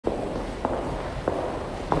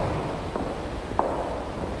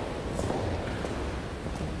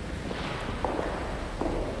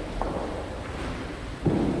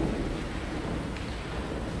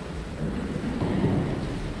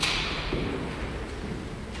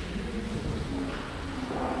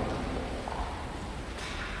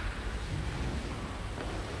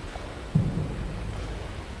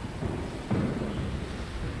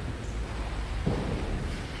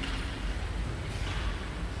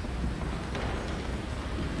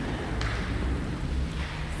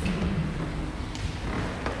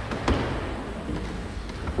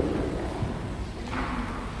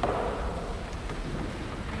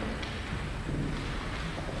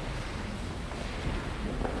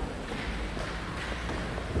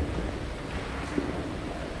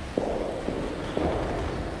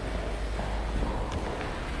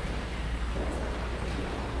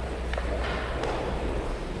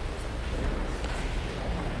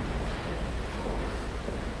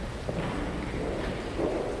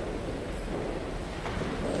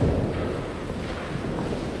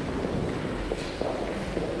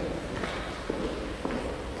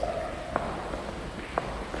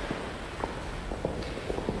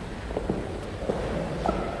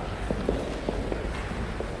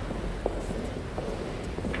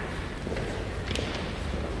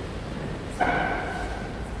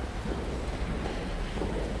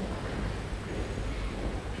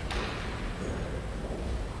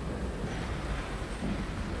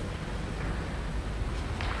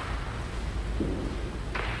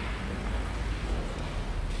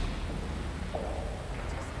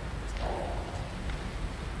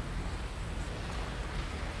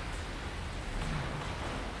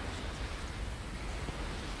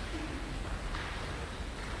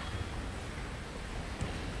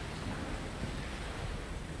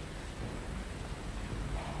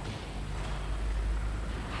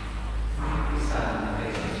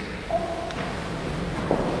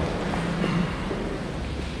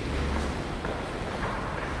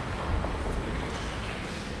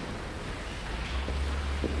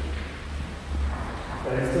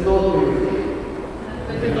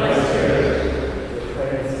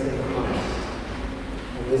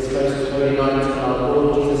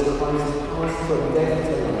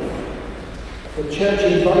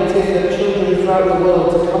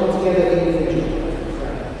world to come together in vigil and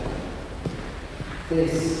prayer.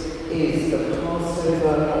 This is the Passover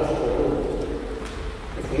of the Lord.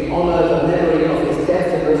 If we honour the memory of his death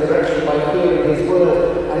and resurrection by hearing his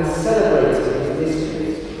word and celebrating his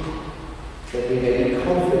mysteries, then we may be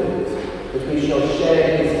confident that we shall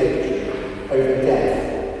share his victory over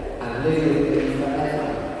death and live with him forever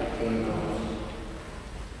in God.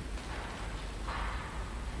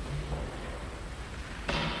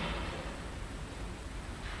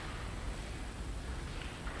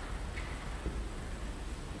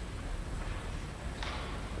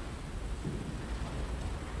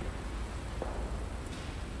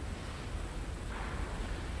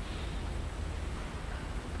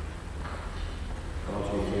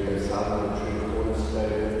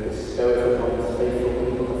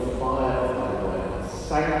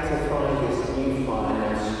 Sanctify this new fire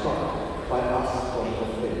now struck by us from the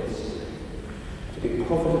fields, to be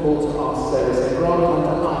profitable to our service, and grant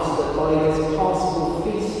unto us that by this paschal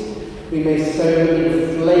feast we may so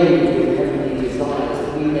inflamed with heavenly desires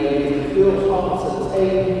that we may with pure hearts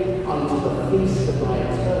attain unto the feast of thy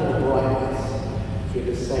eternal brightness, through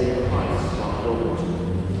the same Christ our Lord.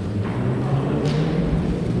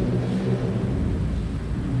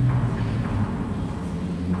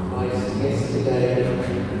 Yesterday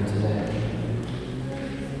and today,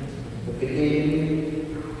 the beginning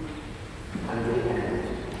and the end,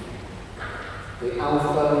 the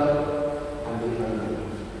Alpha and the Omega,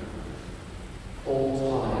 all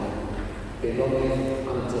time belongeth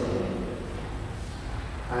unto him,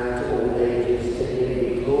 and all ages to him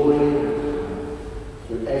be glory and power,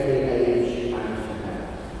 through every age and forever.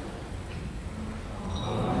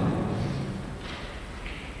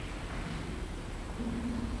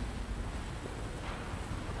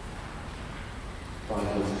 By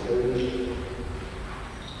his holy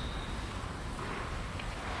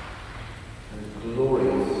and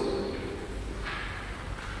glorious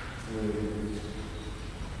movement,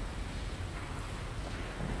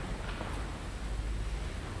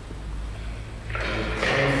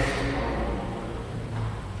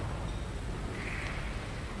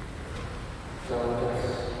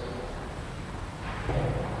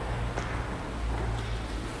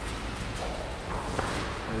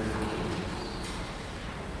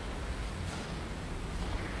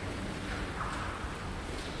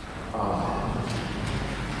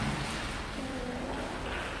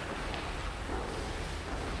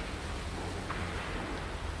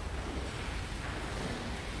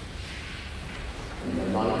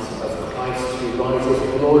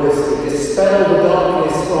 gloriously dispel the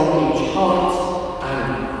darkness from each heart and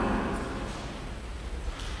mind.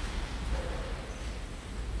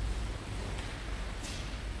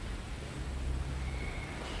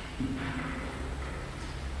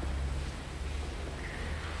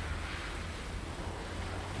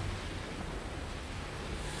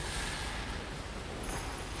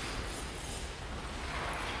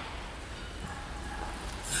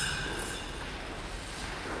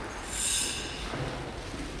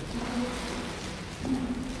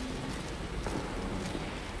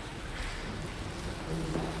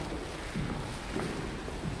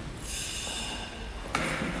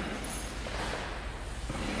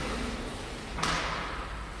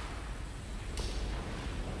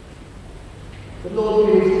 The Lord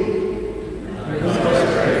be with you.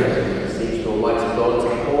 Beseech the Almighty God to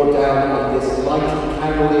pour down on this lighted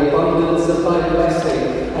candle the abundance of thy blessing,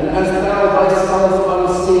 and as thou thyself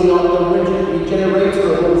unseen art the regenerator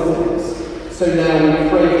of all things, so now we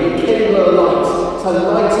pray thee, kindle a light to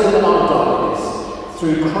lighten our darkness,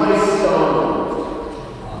 through Christ our Lord.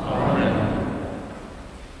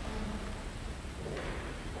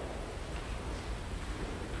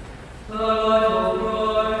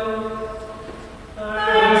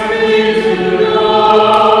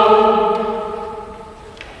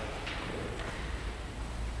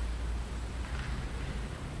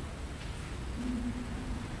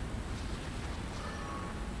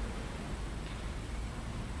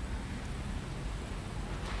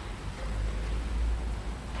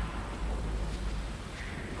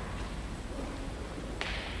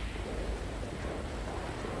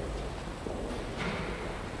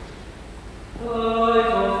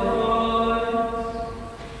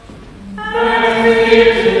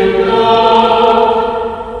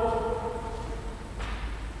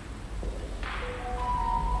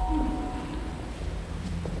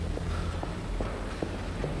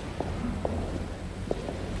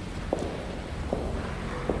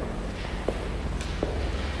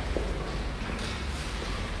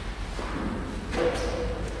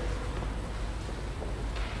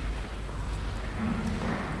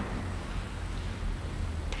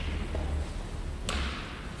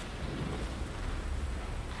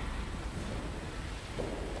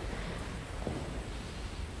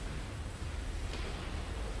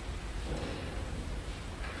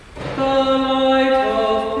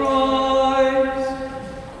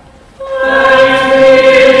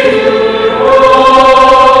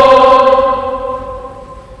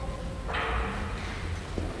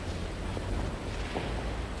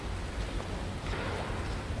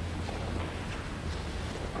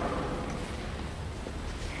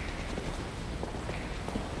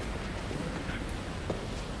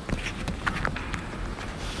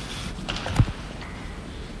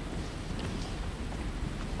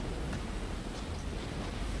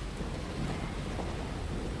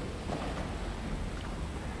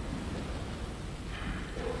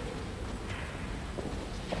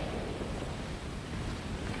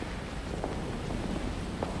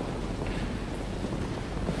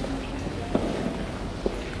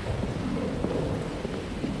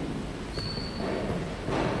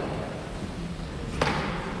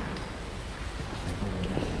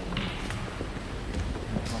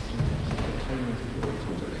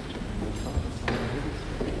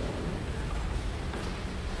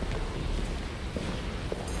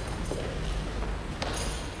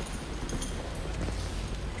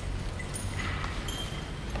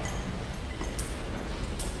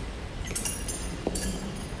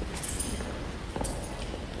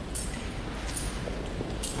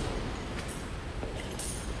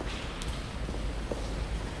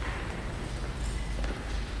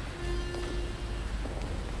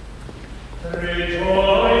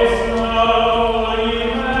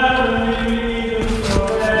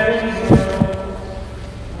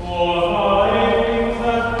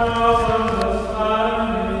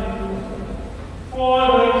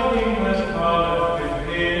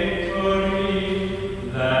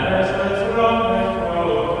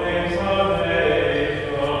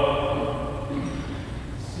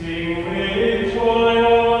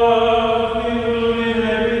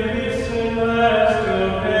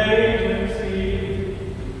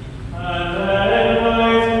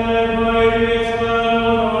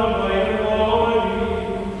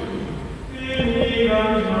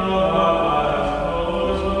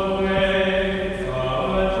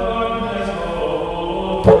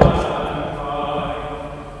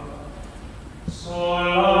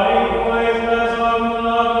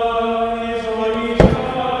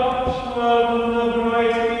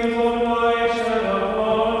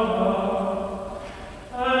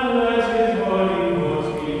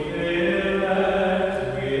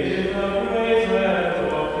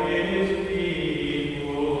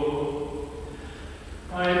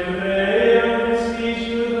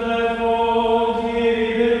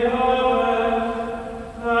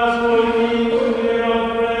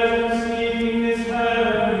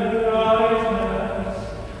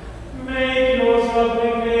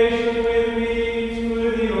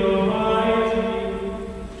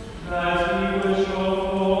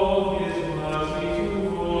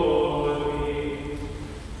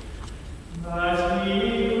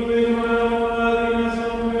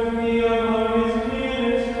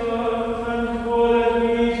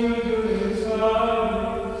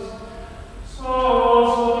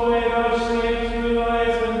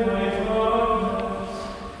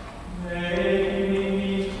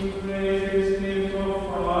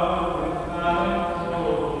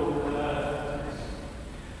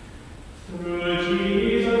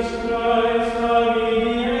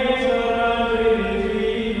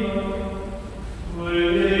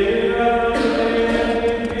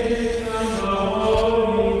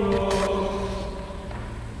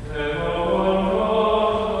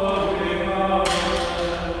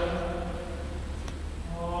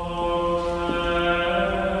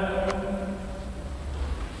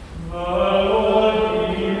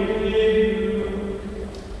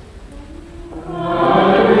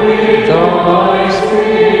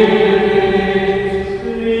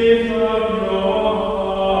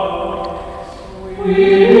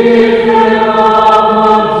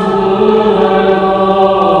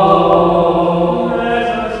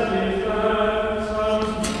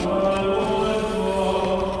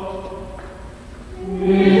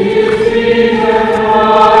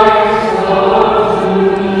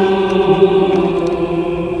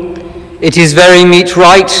 It is very meet,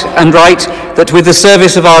 right that with the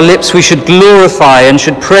service of our lips we should glorify and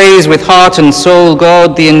should praise with heart and soul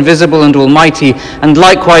God, the invisible and almighty, and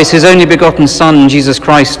likewise his only begotten Son, Jesus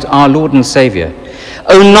Christ, our Lord and Saviour.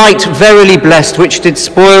 O night verily blessed, which did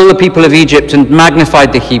spoil the people of Egypt and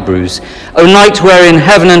magnified the Hebrews. O night wherein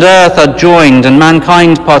heaven and earth are joined, and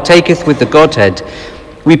mankind partaketh with the Godhead.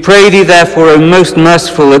 We pray thee therefore, O most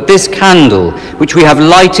merciful, that this candle, which we have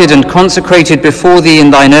lighted and consecrated before thee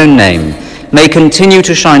in thine own name, may continue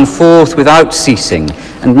to shine forth without ceasing,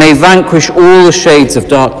 and may vanquish all the shades of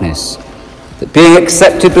darkness, that being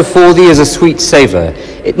accepted before thee as a sweet savour,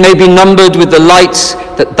 it may be numbered with the lights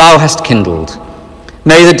that thou hast kindled.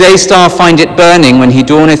 May the day star find it burning when he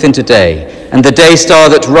dawneth into day, and the day star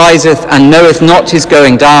that riseth and knoweth not his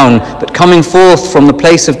going down, but coming forth from the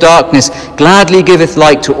place of darkness, gladly giveth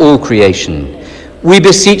light to all creation. We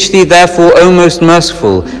beseech thee therefore, O most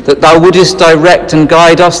merciful, that thou wouldest direct and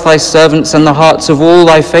guide us thy servants and the hearts of all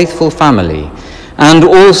thy faithful family, and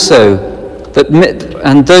those also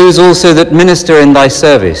that minister in thy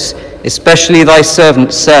service, especially thy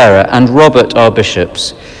servant Sarah and Robert our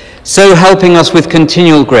bishops, so helping us with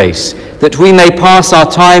continual grace, that we may pass our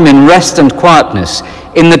time in rest and quietness,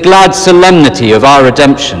 in the glad solemnity of our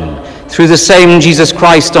redemption, through the same Jesus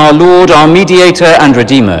Christ our Lord, our mediator and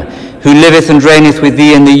Redeemer, who liveth and reigneth with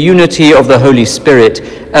thee in the unity of the Holy Spirit,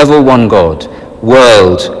 ever one God,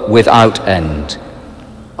 world without end.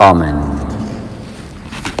 Amen.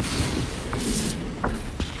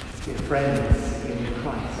 Dear friends in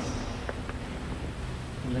Christ,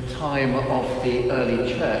 in the time of the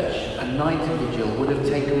early church, a night vigil would have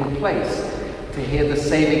taken place to hear the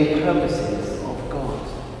saving purposes of God.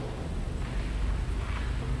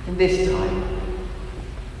 In this time,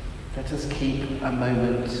 let us keep a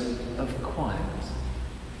moment of quiet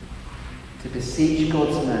to beseech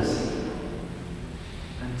God's mercy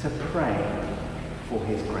and to pray for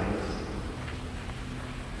his grace.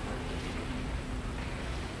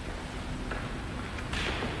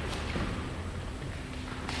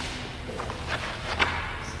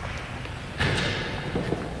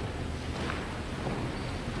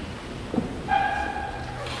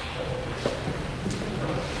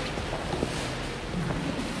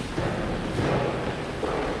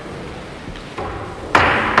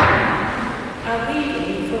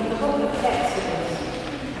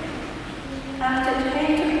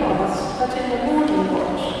 the morning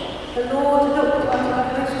watch, the Lord looked unto the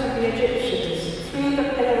host of the Egyptians through the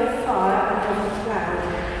pillar of fire and of the cloud,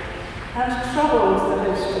 and troubled the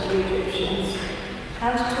host of the Egyptians,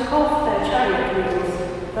 and took off their chariot wheels,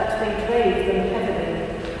 that they drave them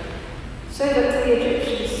heavily. So that the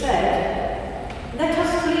Egyptians said, Let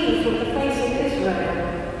us flee from the face of Israel,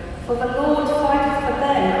 for the Lord fighteth for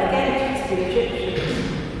them against the Egyptians.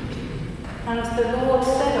 And the Lord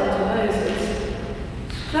said unto Moses,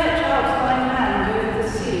 Stretch out thine hand over the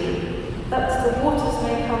sea, that the waters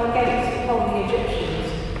may come against upon the Egyptians,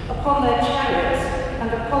 upon their chariots, and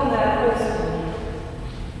upon their horsemen.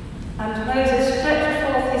 And Moses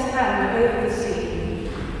stretched forth his hand over the sea,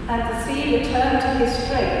 and the sea returned to his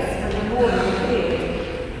strength when the morning appeared,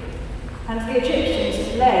 and the Egyptians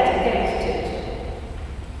fled against it.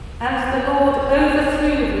 And the Lord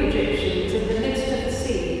overthrew the Egyptians in the midst of the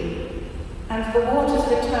sea, and the waters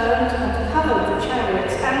returned and covered the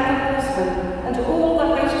chariots and the horsemen, and all the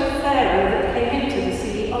host of Pharaoh that came into the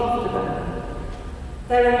sea after them.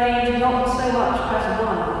 There remained not so much as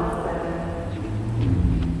one of them.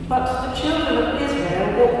 But the children of Israel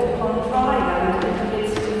walked upon dry land in the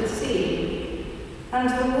midst of the sea, and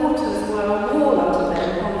the waters were a wall unto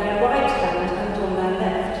them on their right hand and on their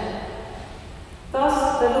left.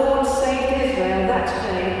 Thus the Lord saved Israel that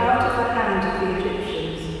day out of the hand of the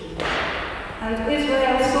Egyptians. And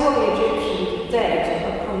Israel saw the Egyptians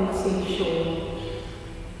dead upon the seashore.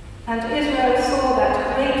 And Israel saw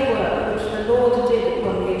that great work which the Lord did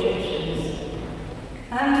upon the Egyptians.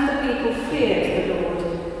 And the people feared the Lord,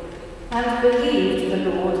 and believed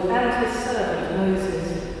the Lord and his servant Moses.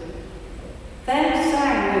 Then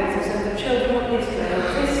sang Moses and the children of Israel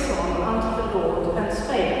this song unto the Lord, and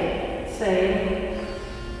spake, saying,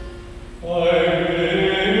 For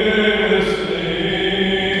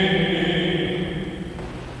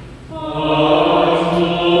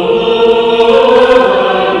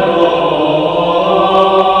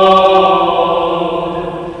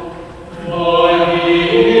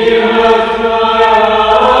he hath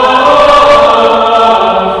triumphed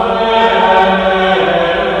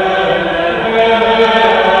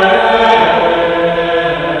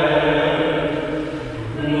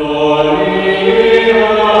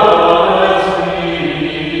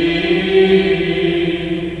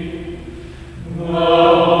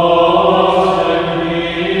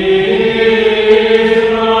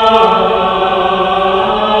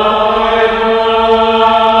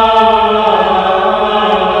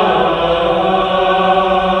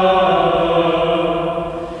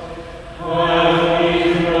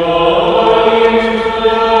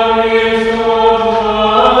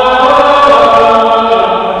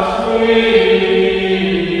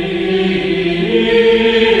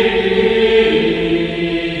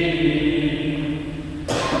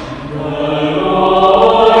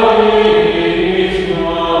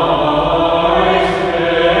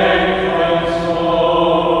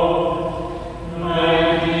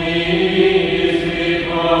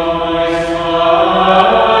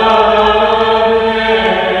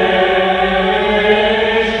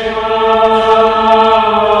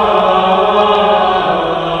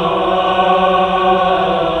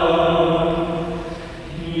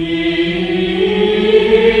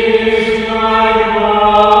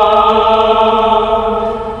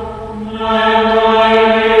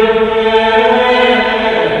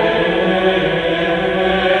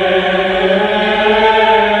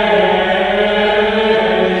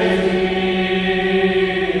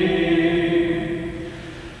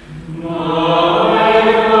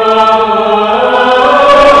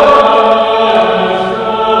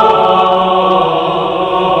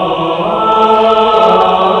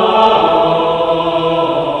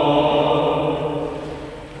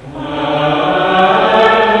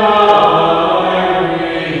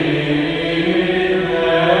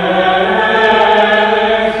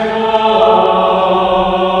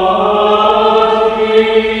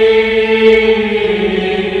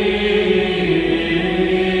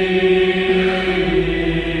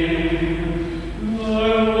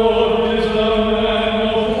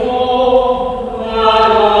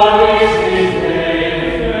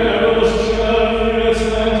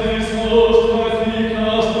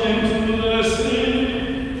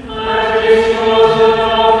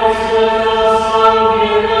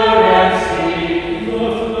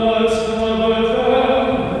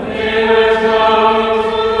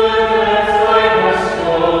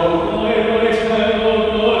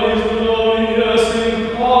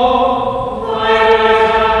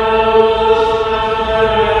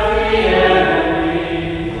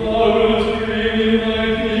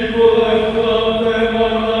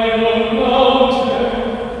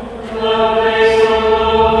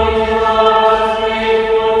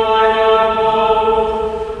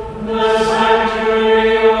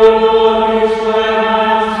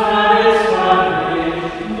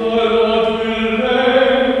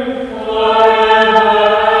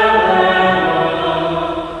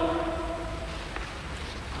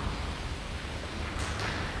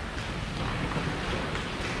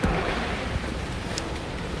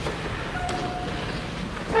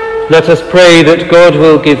Let us pray that God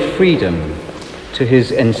will give freedom to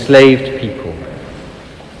his enslaved people.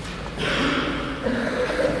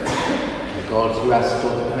 God, who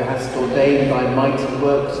hast ordained thy mighty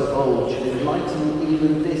works of old, should enlighten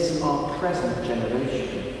even this our present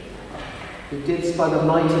generation, who didst by the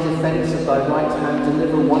mighty defence of thy right hand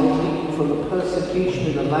deliver one people from the persecution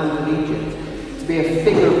in the land of Egypt, to be a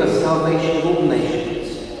figure of the salvation of all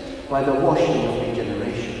nations, by the washing of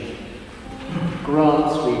regeneration.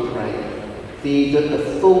 Grant, we pray, thee that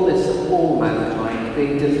the fullness of all mankind,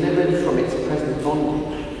 being delivered from its present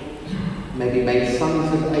bondage, may be made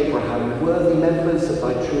sons of Abraham, worthy members of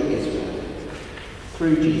thy true Israel.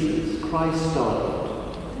 Through Jesus Christ our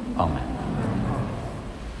Lord. Amen.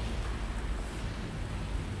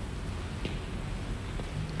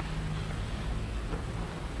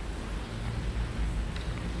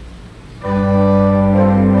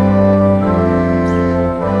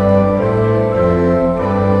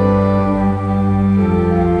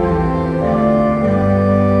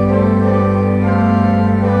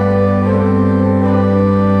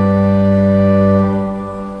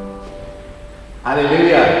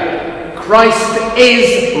 Hallelujah. Christ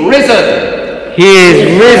is risen. He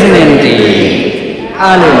is risen indeed.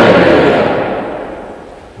 Hallelujah.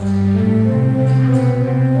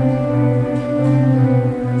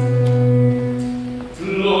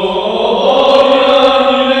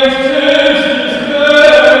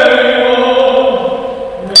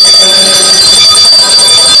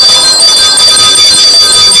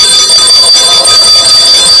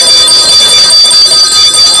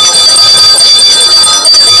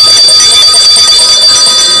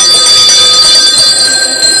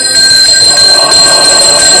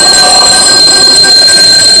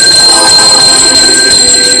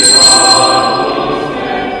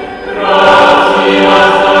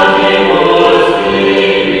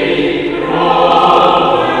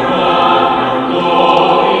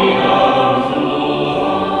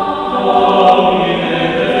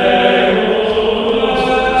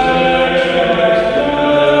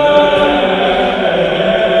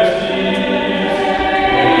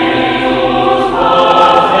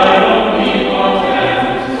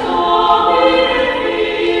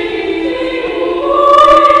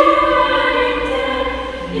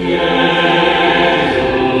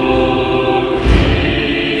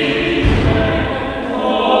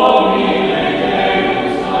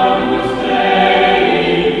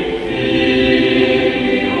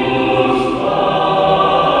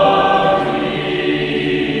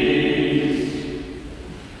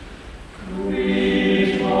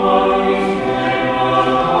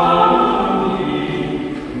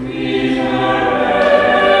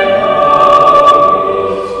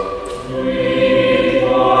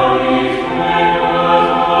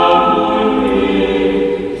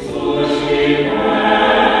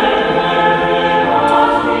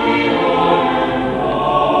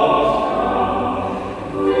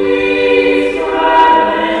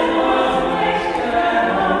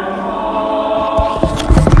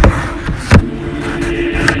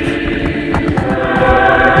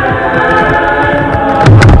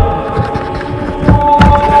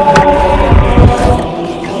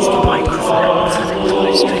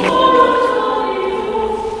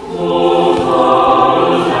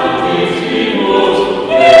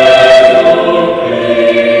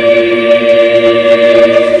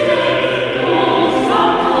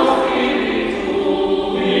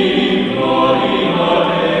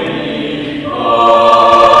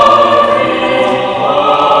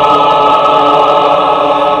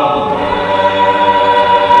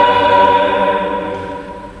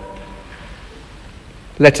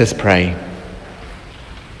 Let us pray.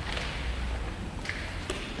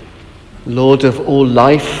 Lord of all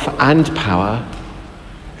life and power,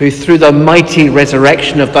 who through the mighty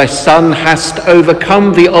resurrection of thy Son hast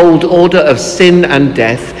overcome the old order of sin and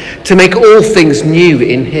death to make all things new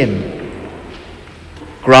in him,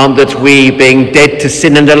 grant that we, being dead to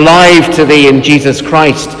sin and alive to thee in Jesus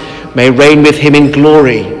Christ, may reign with him in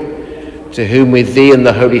glory, to whom with thee and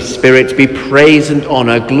the Holy Spirit be praise and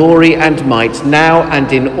honour, glory and might, now and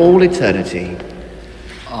in all eternity.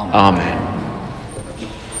 Amen. Amen.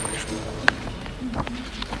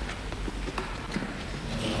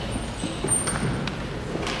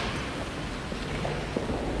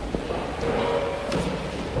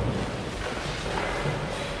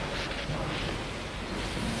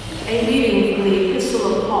 A reading from the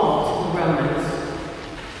Epistle of Paul to the Romans.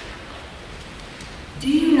 Do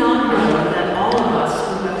you not know that all of us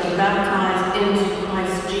who have been baptized into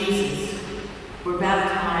Christ Jesus were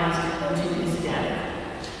baptized into his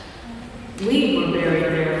death? We were buried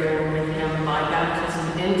therefore with him by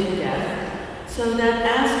baptism into death, so that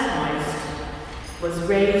as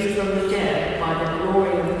raised from the dead by the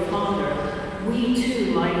glory of the Father, we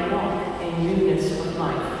too might walk in newness of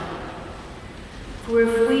life. For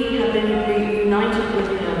if we have been reunited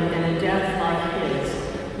with him in a death like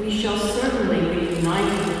his, we shall certainly be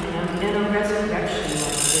united with him in a resurrection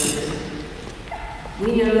like his.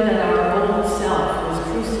 We know that our old self was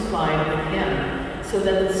crucified with him, so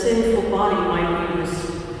that the sinful body might be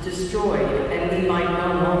destroyed, and we might no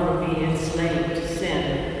longer be enslaved to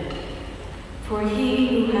sin. For he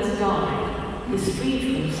who has died is freed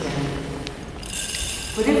from sin.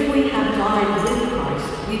 But if we have died with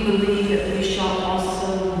Christ, we believe that we shall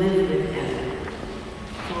also live with him.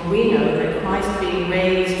 For we know that Christ, being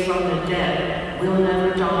raised from the dead, will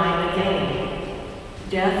never die again.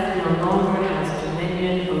 Death no longer has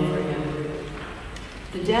dominion over him.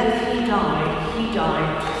 The death he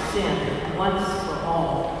died to sin once for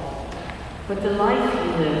all. But the life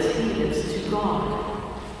he lives to God.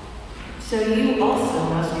 So you also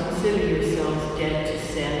must consider yourselves dead to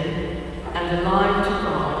sin and alive to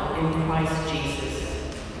God in Christ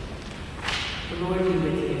Jesus. The Lord be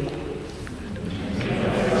with you.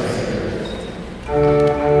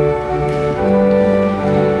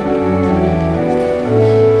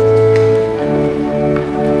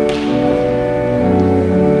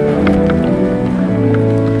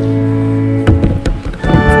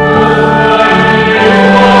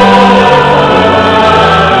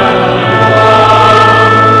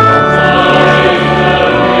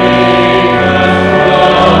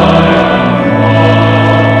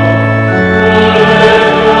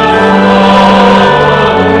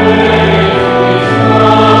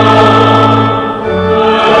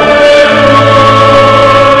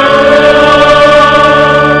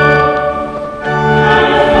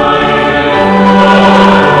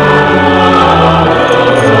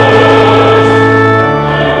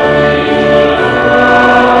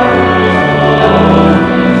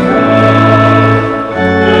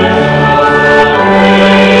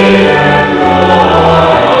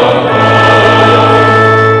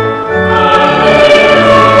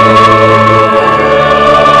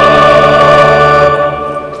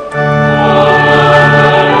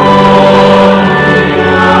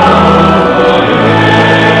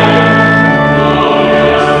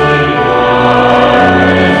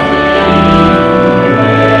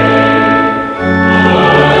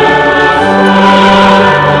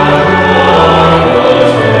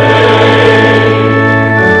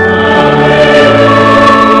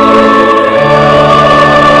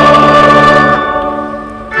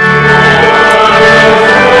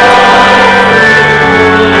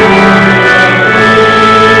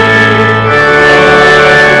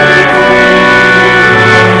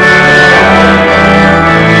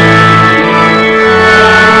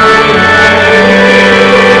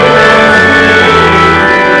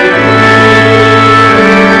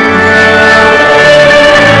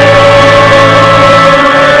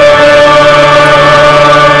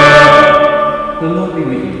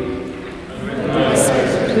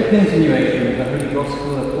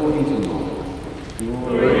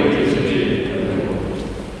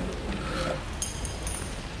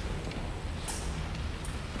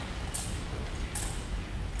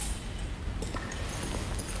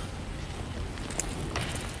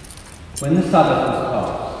 When the Sabbath was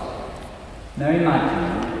past, Mary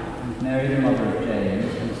Magdalene and Mary the mother of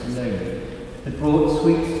James and Salome had brought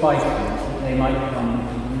sweet spices that they might come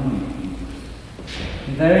to anoint Jesus.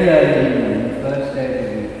 And very early in the morning, the first day of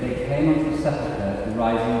the week, they came unto the sepulchre at the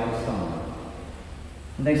rising of the sun.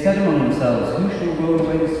 And they said among themselves, Who shall roll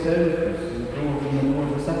away the stone for us to withdraw from the door of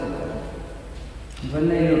the sepulchre? And when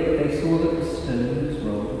they looked, they saw that the stone was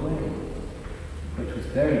rolled away, which was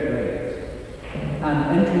very great.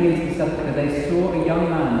 And entering into the sepulchre, they saw a young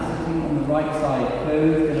man sitting on the right side,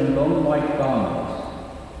 clothed in a long white garment.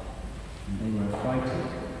 And they were affrighted.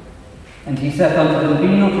 And he saith unto them,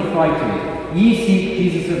 Be not affrighted. Ye seek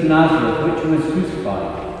Jesus of Nazareth, which was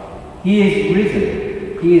crucified. He is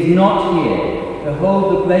risen. He is not here. Behold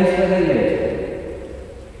the place where they laid him.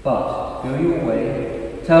 But go your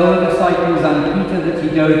way, tell the disciples and Peter that he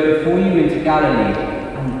goeth before you into Galilee,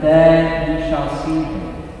 and there ye shall see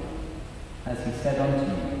him, as he said unto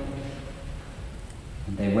you.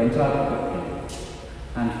 And they went out quickly,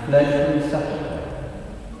 and fled from the sepulchre,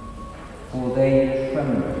 for they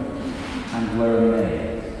trembled and were amazed.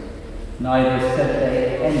 Neither said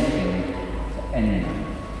they anything to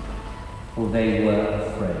anyone, for they were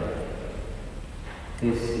afraid.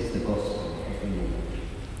 This is the gospel of the Lord.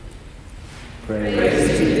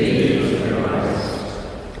 Praise to thee, Christ.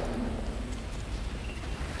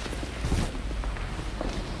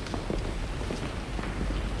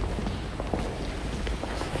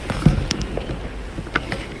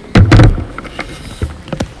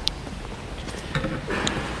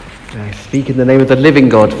 I speak in the name of the living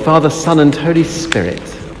God, Father, Son, and Holy Spirit.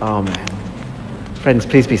 Amen. Friends,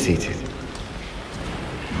 please be seated.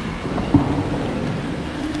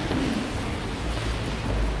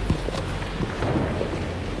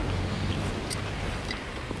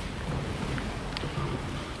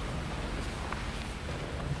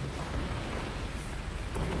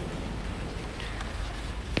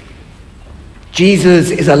 Jesus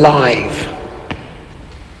is alive.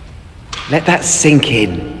 Let that sink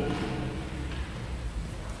in.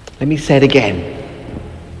 Let me say it again.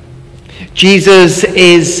 Jesus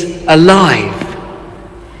is alive.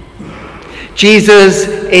 Jesus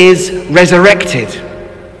is resurrected.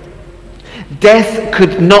 Death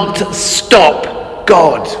could not stop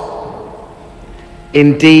God.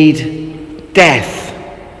 Indeed, death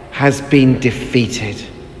has been defeated.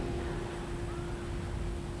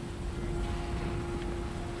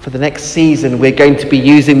 For the next season, we're going to be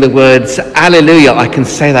using the words, Alleluia. I can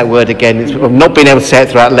say that word again. I've not been able to say it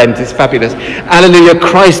throughout Lent. It's fabulous. Alleluia,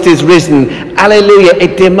 Christ is risen. Alleluia,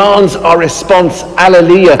 it demands our response.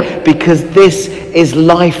 Alleluia, because this is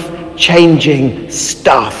life-changing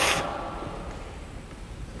stuff.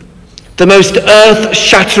 The most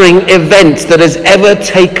earth-shattering event that has ever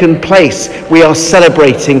taken place, we are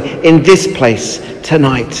celebrating in this place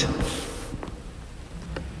tonight.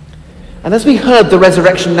 And as we heard the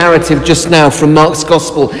resurrection narrative just now from Mark's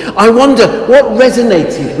Gospel, I wonder what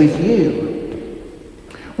resonated with you?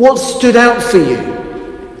 What stood out for you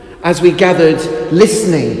as we gathered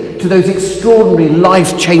listening to those extraordinary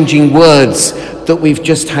life-changing words that we've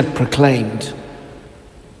just had proclaimed?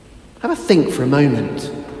 Have a think for a moment.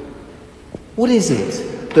 What is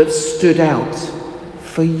it that stood out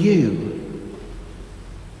for you?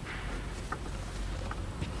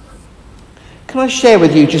 Can I share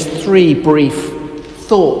with you just 3 brief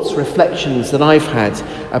thoughts, reflections that I've had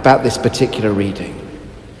about this particular reading?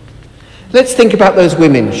 Let's think about those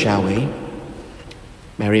women, shall we?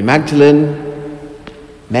 Mary Magdalene,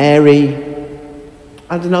 Mary,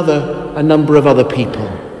 and a number of other people.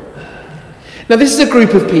 Now, this is a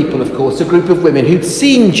group of people, of course, a group of women who'd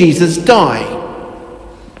seen Jesus die.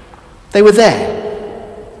 They were there.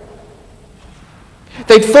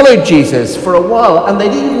 They'd followed Jesus for a while, and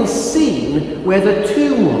they'd even seen where the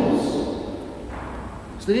tomb was.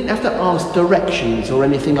 So they didn't have to ask directions or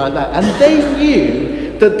anything like that. And they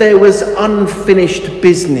knew that there was unfinished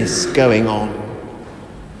business going on.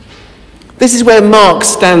 This is where Mark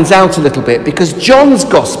stands out a little bit, because John's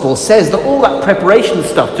Gospel says that all that preparation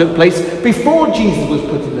stuff took place before Jesus was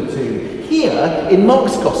put in the tomb. Here, in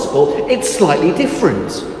Mark's Gospel, it's slightly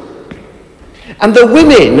different. And the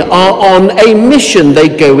women are on a mission. They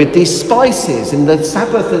go with these spices, and the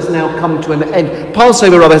Sabbath has now come to an end.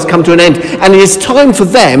 Passover, rather, has come to an end, and it is time for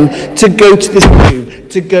them to go to this tomb,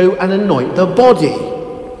 to go and anoint the body.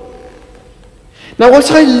 Now, what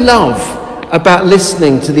I love about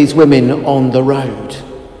listening to these women on the road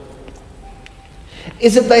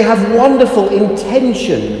is that they have wonderful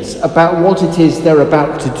intentions about what it is they're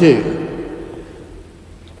about to do.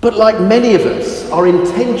 But like many of us, our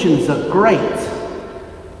intentions are great,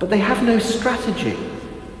 but they have no strategy.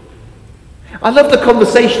 I love the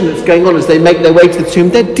conversation that's going on as they make their way to the tomb.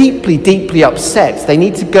 They're deeply, deeply upset. They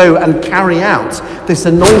need to go and carry out this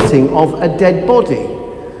anointing of a dead body.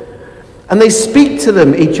 And they speak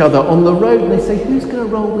to each other on the road, and they say, who's going to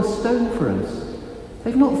roll the stone for us?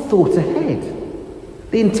 They've not thought ahead.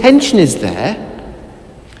 The intention is there.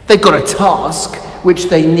 They've got a task which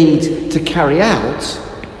they need to carry out,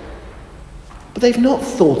 but they've not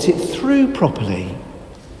thought it through properly.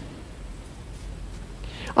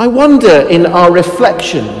 I wonder in our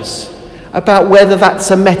reflections about whether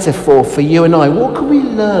that's a metaphor for you and I. What can we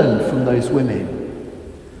learn from those women?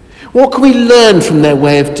 What can we learn from their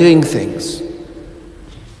way of doing things?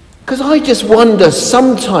 Because I just wonder,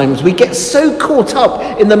 sometimes we get so caught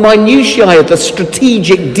up in the minutiae of the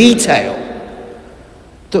strategic detail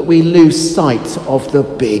that we lose sight of the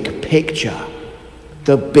big picture,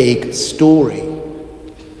 the big story.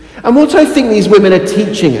 And what I think these women are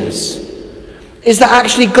teaching us is that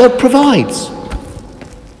actually God provides.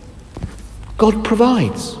 God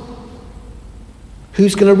provides.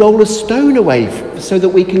 Who's going to roll a stone away so that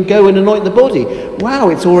we can go and anoint the body? Wow,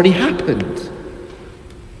 it's already happened.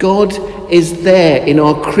 God is there in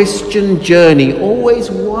our Christian journey, always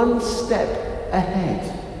one step ahead.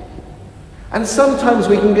 And sometimes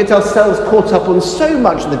we can get ourselves caught up on so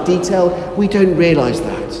much of the detail, we don't realise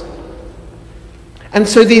that. And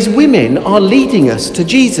so these women are leading us to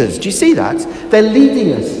Jesus. Do you see that? They're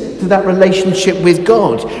leading us to that relationship with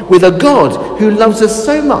God, with a God who loves us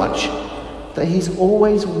so much that he's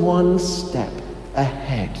always one step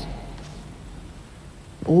ahead.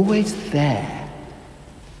 always there.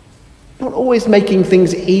 Not always making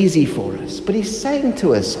things easy for us, but he's saying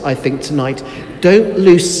to us, I think tonight, don't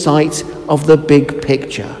lose sight of the big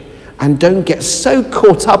picture and don't get so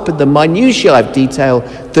caught up in the minutiae of detail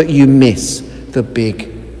that you miss the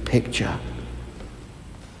big picture.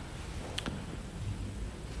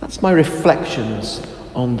 That's my reflections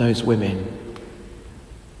on those women.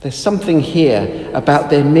 There's something here about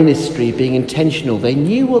their ministry being intentional. They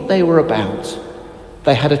knew what they were about.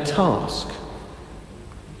 They had a task.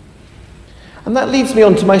 And that leads me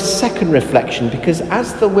on to my second reflection, because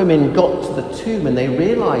as the women got to the tomb and they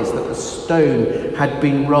realised that the stone had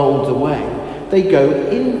been rolled away, they go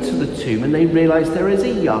into the tomb and they realise there is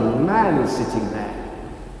a young man sitting there.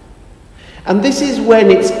 And this is when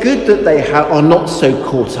it's good that they are not so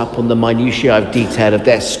caught up on the minutiae of detail of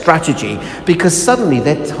their strategy, because suddenly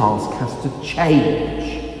their task has to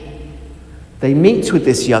change. They meet with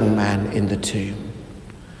this young man in the tomb.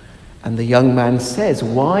 And the young man says,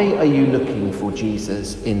 why are you looking for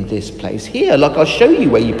Jesus in this place? Here, like I'll show you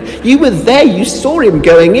where you were there, you saw him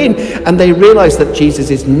going in. And they realise that Jesus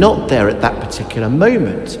is not there at that particular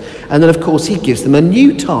moment. And then, of course, he gives them a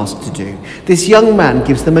new task to do. This young man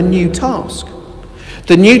gives them a new task.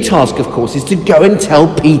 The new task, of course, is to go and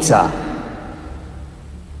tell Peter.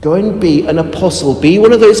 Go and be an apostle. Be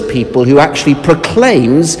one of those people who actually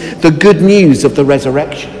proclaims the good news of the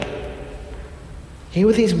resurrection. Here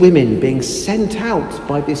were these women being sent out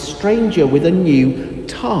by this stranger with a new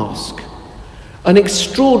task. An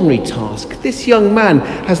extraordinary task. This young man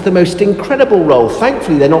has the most incredible role.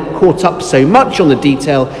 Thankfully, they're not caught up so much on the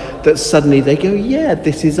detail that suddenly they go, yeah,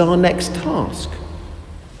 this is our next task.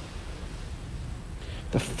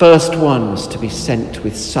 The first ones to be sent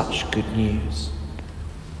with such good news.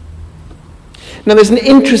 Now, there's an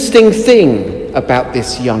interesting thing about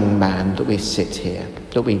this young man that we sit here,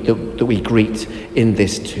 that we greet in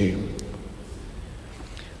this tomb.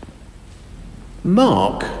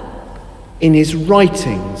 Mark, in his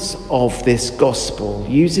writings of this gospel,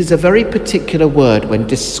 uses a very particular word when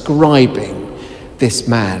describing this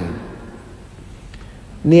man.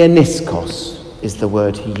 Neoniskos is the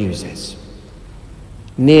word he uses.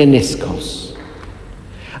 Neoniskos.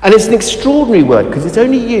 And it's an extraordinary word because it's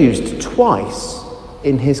only used twice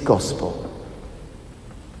in his gospel.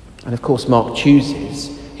 And of course, Mark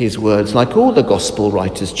chooses his words, like all the gospel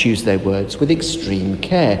writers choose their words, with extreme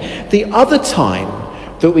care. The other time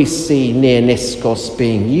that we see neoniskos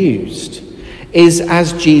being used is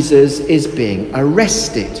as Jesus is being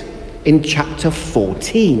arrested in chapter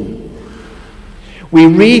 14. We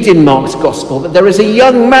read in Mark's gospel that there is a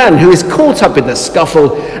young man who is caught up in the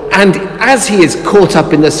scuffle, and as he is caught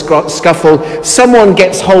up in the scuffle, someone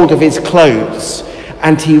gets hold of his clothes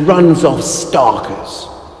and he runs off starkers.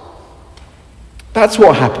 That's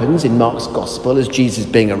what happens in Mark's gospel as Jesus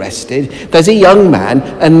is being arrested. There's a young man,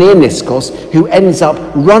 a neoniskos, who ends up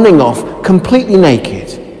running off completely naked.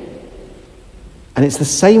 And it's the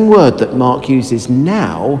same word that Mark uses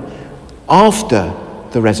now, after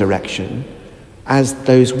the resurrection, as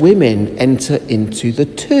those women enter into the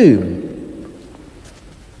tomb.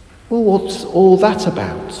 Well, what's all that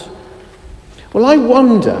about? Well, I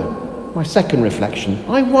wonder, my second reflection,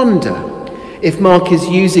 I wonder if Mark is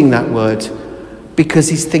using that word because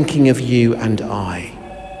he's thinking of you and I.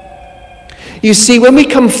 You see, when we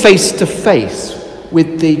come face to face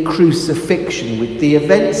with the crucifixion, with the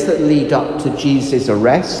events that lead up to Jesus'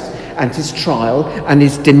 arrest and his trial and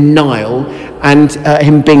his denial and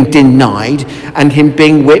him being denied and him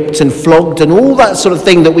being whipped and flogged and all that sort of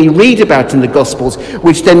thing that we read about in the Gospels,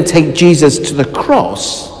 which then take Jesus to the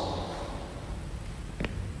cross,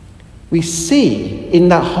 we see in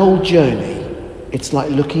that whole journey, it's like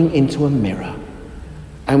looking into a mirror.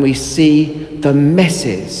 And we see the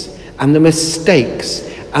messes and the mistakes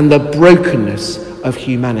and the brokenness of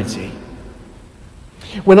humanity.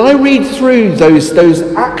 When I read through those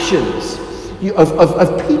actions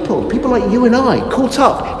of people like you and I, caught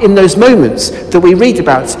up in those moments that we read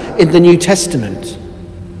about in the New Testament,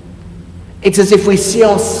 it's as if we see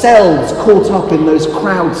ourselves caught up in those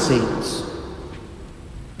crowd scenes.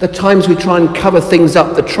 The times we try and cover things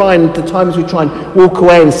up, the times we try and walk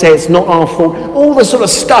away and say it's not our fault, all the sort of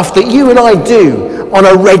stuff that you and I do on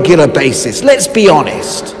a regular basis, let's be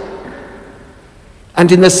honest.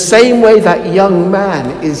 And in the same way that young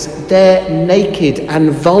man is there naked and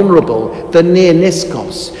vulnerable, the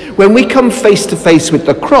neoniskos, when we come face to face with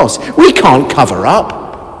the cross, we can't cover up.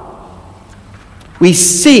 We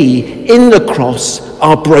see in the cross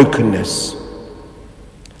our brokenness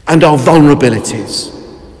and our vulnerabilities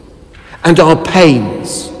and our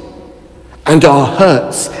pains and our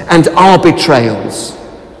hurts and our betrayals.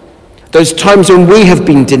 Those times when we have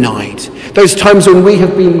been denied, those times when we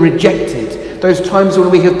have been rejected, those times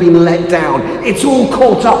when we have been let down. It's all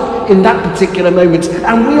caught up in that particular moment.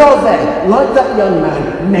 And we are there, like that young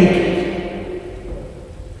man, naked.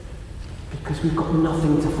 Because we've got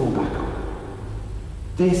nothing to fall back on.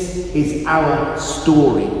 This is our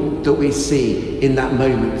story that we see in that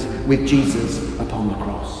moment with Jesus upon the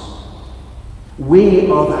cross.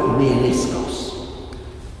 We are that neoniskos.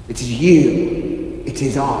 It is you, it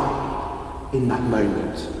is I, in that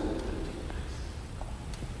moment.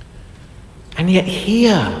 And yet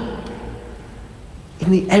here,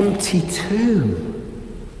 in the empty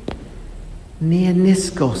tomb,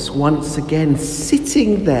 neoniskos once again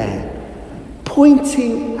sitting there,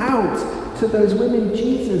 pointing out to those women,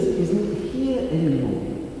 Jesus isn't here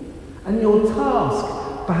anymore. And your task,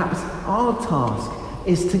 perhaps our task,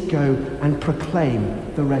 is to go and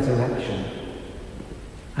proclaim the resurrection.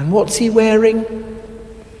 And what's he wearing?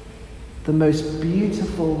 The most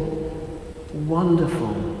beautiful,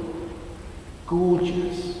 wonderful,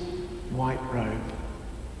 gorgeous white robe.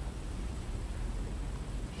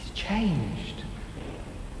 He's changed.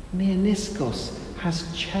 Neoniskos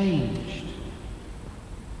has changed.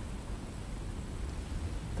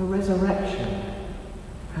 The resurrection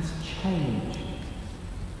has changed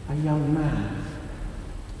a young man.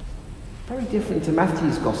 Very different to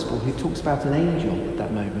Matthew's gospel, who talks about an angel at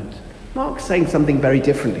that moment. Mark's saying something very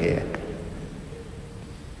different here.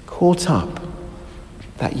 Caught up,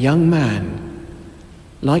 that young man,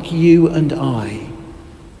 like you and I,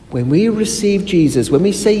 when we receive Jesus, when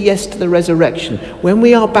we say yes to the resurrection, when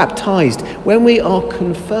we are baptized, when we are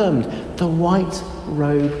confirmed, the white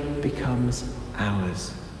robe becomes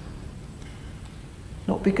ours.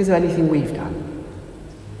 Not because of anything we've done,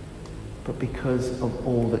 but because of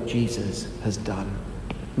all that Jesus has done,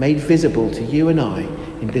 made visible to you and I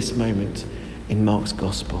in this moment in Mark's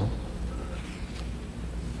gospel.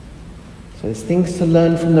 So there's things to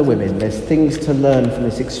learn from the women. There's things to learn from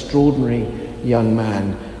this extraordinary young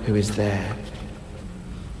man who is there.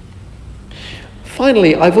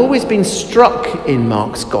 Finally, I've always been struck in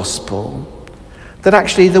Mark's gospel that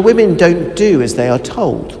actually the women don't do as they are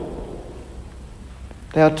told.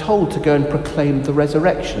 They are told to go and proclaim the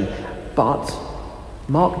resurrection, but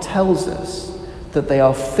Mark tells us that they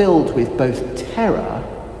are filled with both terror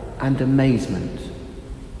and amazement.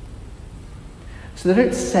 So they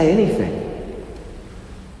don't say anything.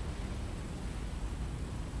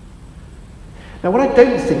 Now, what I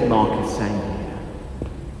don't think Mark is saying here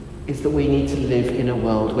is that we need to live in a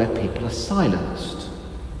world where people are silenced.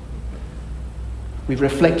 We've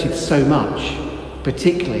reflected so much,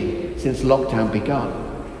 particularly since lockdown began,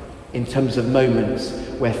 in terms of moments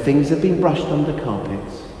where things have been brushed under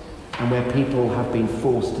carpets and where people have been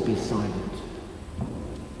forced to be silent.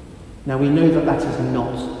 Now, we know that that is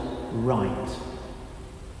not right.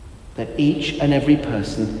 That each and every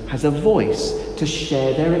person has a voice to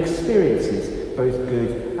share their experiences, both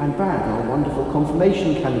good and bad. Our wonderful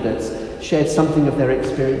confirmation candidates shared something of their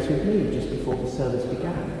experience with me just before the service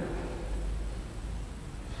began.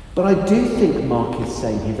 But I do think Mark is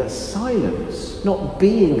saying here that silence, not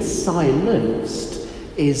being silenced,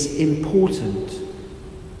 is important.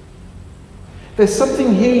 There's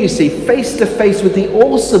something here, you see, face to face with the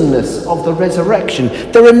awesomeness of the resurrection.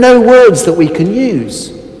 There are no words that we can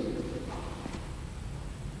use.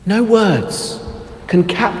 No words can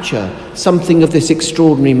capture something of this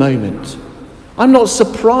extraordinary moment. I'm not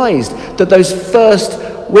surprised that those first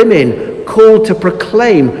women called to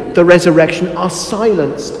proclaim the resurrection are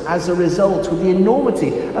silenced as a result with the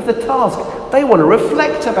enormity of the task. They want to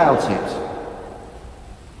reflect about it.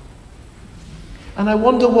 And I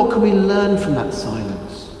wonder, what can we learn from that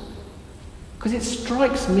silence? Because it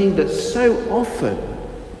strikes me that so often,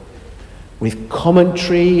 with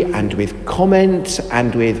commentary and with comment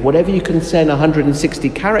and with whatever you can say in 160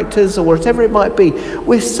 characters or whatever it might be,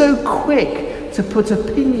 we're so quick to put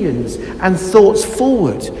opinions and thoughts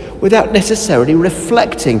forward without necessarily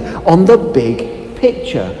reflecting on the big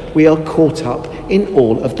picture. We are caught up in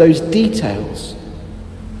all of those details.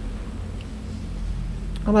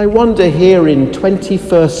 And I wonder here in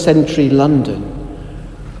 21st century London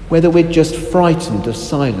whether we're just frightened of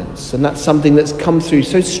silence. And that's something that's come through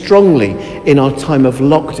so strongly in our time of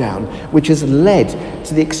lockdown, which has led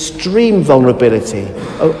to the extreme vulnerability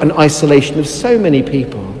and isolation of so many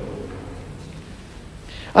people.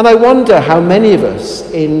 And I wonder how many of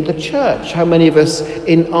us in the church, how many of us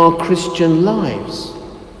in our Christian lives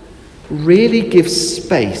really give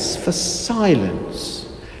space for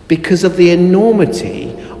silence because of the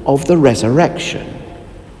enormity of the resurrection.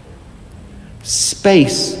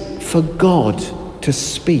 Space for God to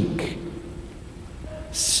speak.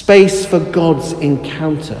 space for God's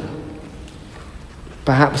encounter,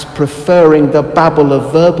 perhaps preferring the babble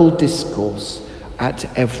of verbal discourse at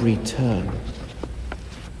every turn.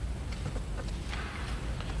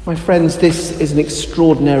 My friends, this is an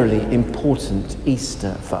extraordinarily important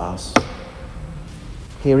Easter for us.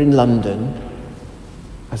 Here in London,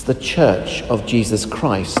 as the Church of Jesus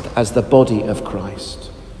Christ, as the body of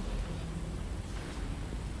Christ.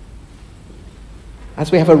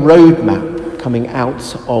 As we have a roadmap coming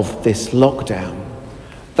out of this lockdown,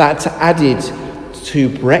 that added to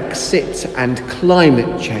Brexit and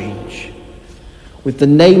climate change, with the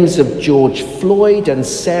names of George Floyd and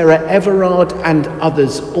Sarah Everard and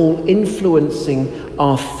others all influencing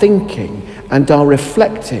our thinking and our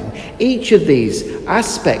reflecting. Each of these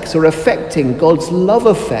aspects are affecting God's love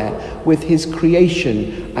affair with his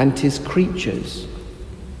creation and his creatures.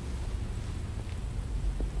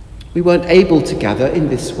 We weren't able to gather in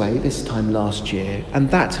this way this time last year,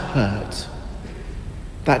 and that hurt.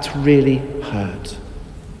 That really hurt.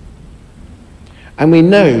 And we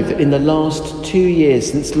know that in the last 2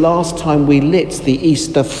 years, since last time we lit the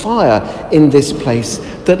Easter fire in this place,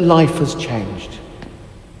 that life has changed.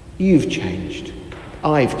 You've changed.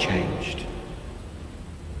 I've changed.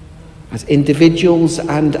 As individuals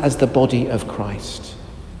and as the body of Christ.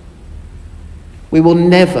 We will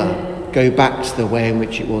never go back to the way in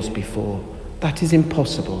which it was before. That is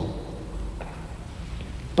impossible.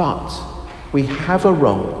 But we have a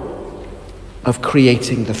role of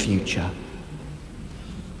creating the future.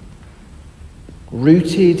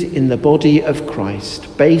 Rooted in the body of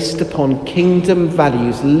Christ, based upon kingdom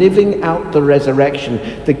values, living out the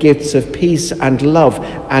resurrection, the gifts of peace and love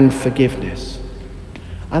and forgiveness.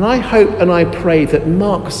 And I hope and I pray that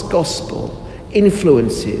Mark's gospel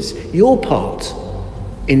influences your part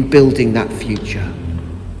in building that future.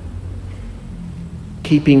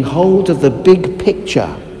 Keeping hold of the big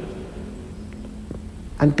picture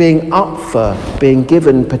and being up for being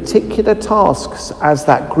given particular tasks as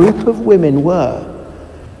that group of women were.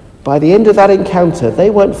 By the end of that encounter,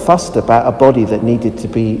 they weren't fussed about a body that needed to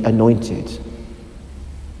be anointed.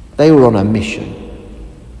 They were on a mission.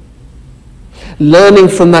 Learning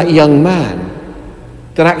from that young man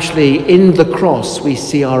that actually in the cross we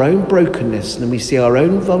see our own brokenness and we see our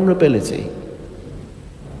own vulnerability.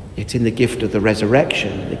 Yet in the gift of the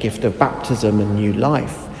resurrection, the gift of baptism and new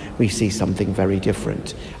life, we see something very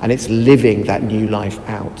different, and it's living that new life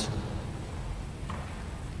out.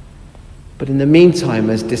 But in the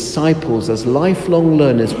meantime, as disciples, as lifelong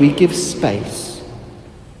learners, we give space,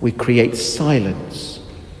 we create silence,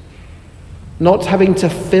 not having to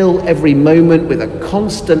fill every moment with a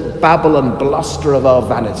constant babble and bluster of our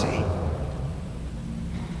vanity.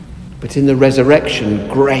 But in the resurrection,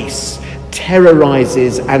 grace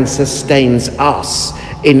terrorizes and sustains us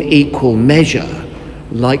in equal measure,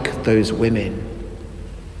 like those women,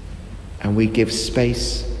 and we give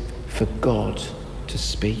space for God to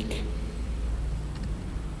speak.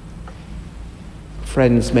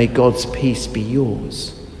 Friends, may God's peace be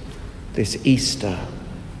yours this Easter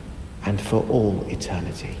and for all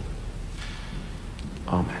eternity.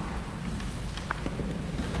 Amen.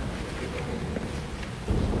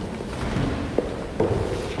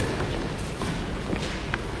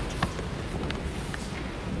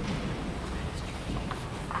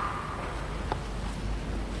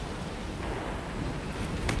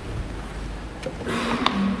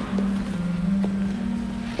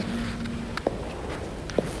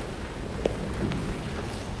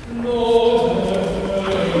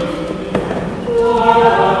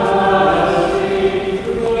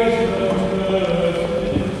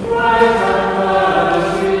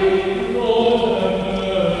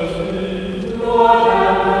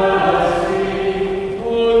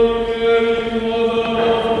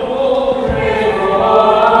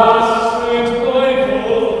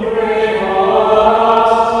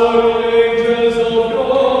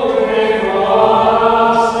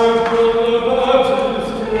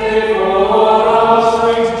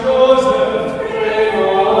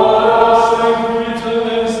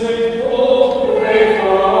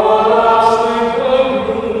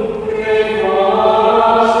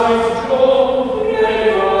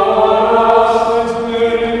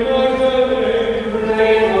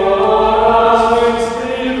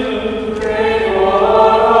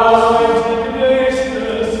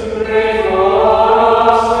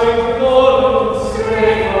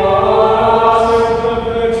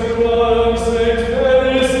 Say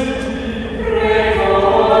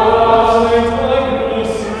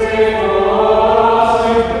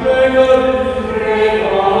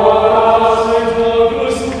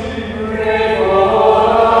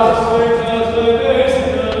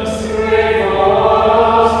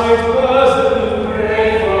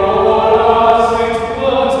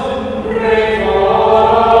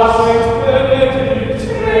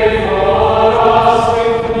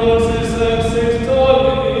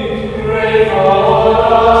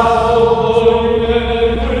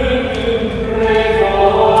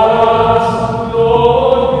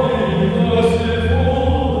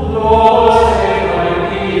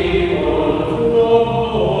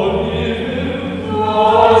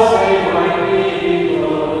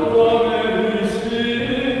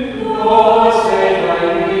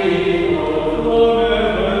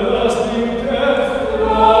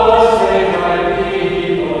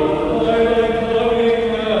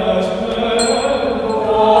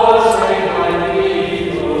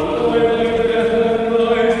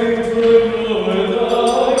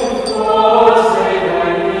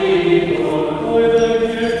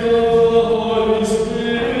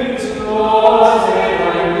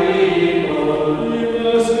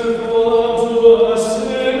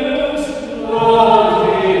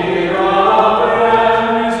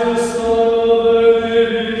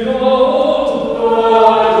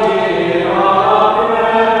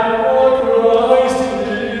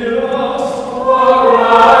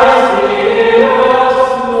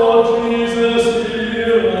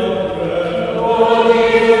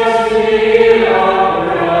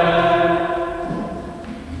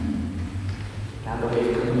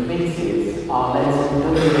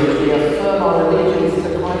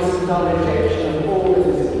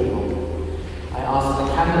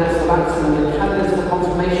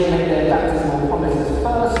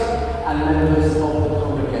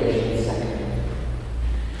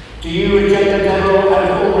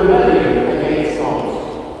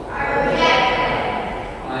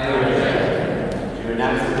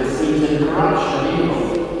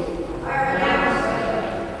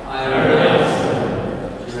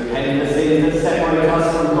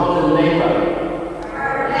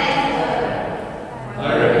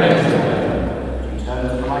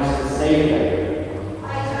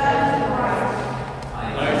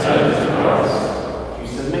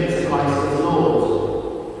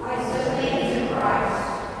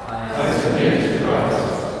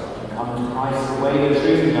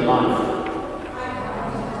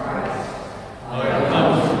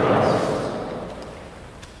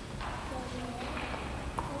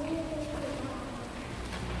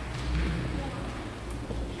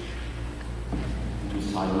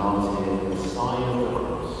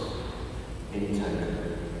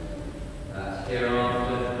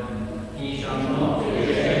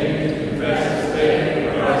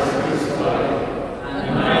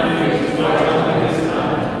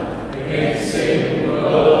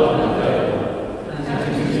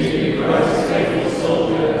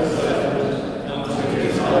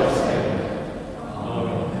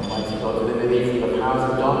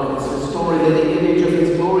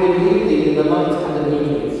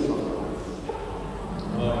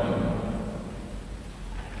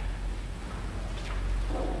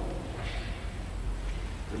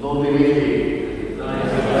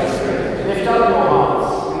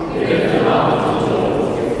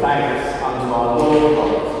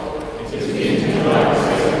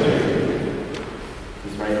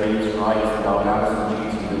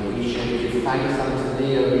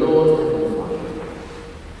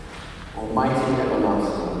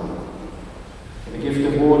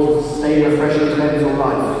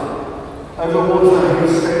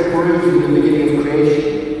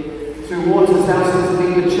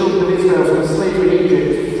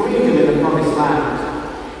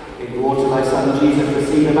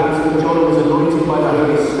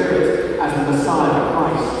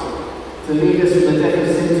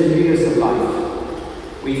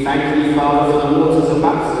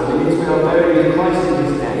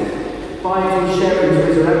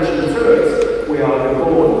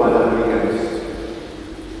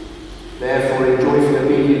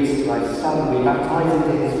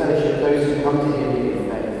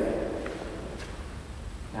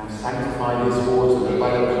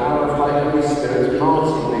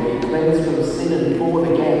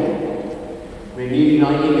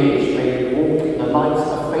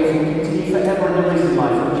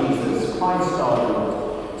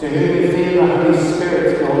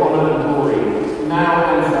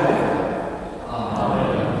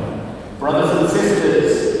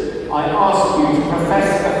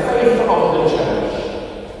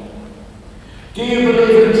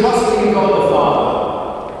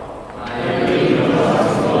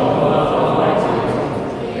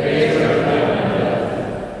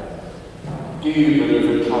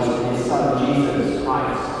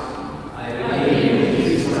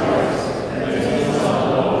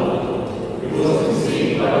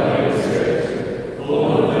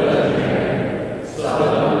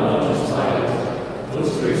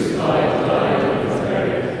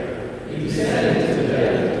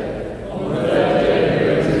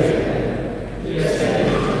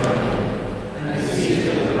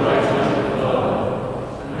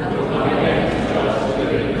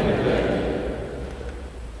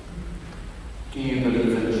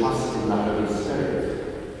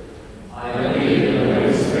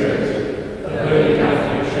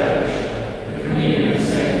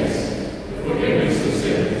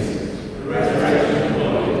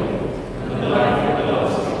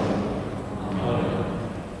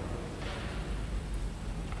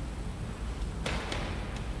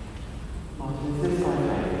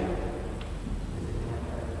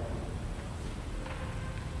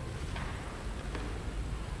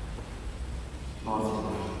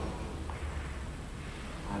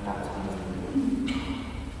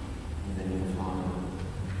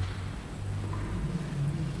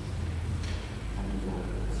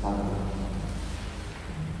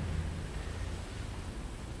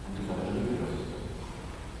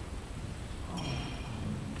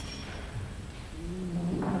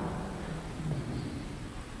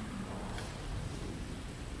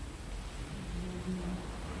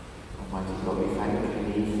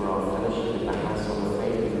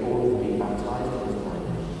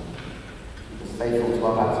faithful to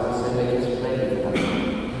our baptism, so make us ready for baptism.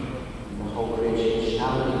 And the whole creation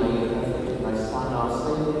shall be made perfect in thy Son, our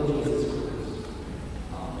Saviour, Jesus Christ.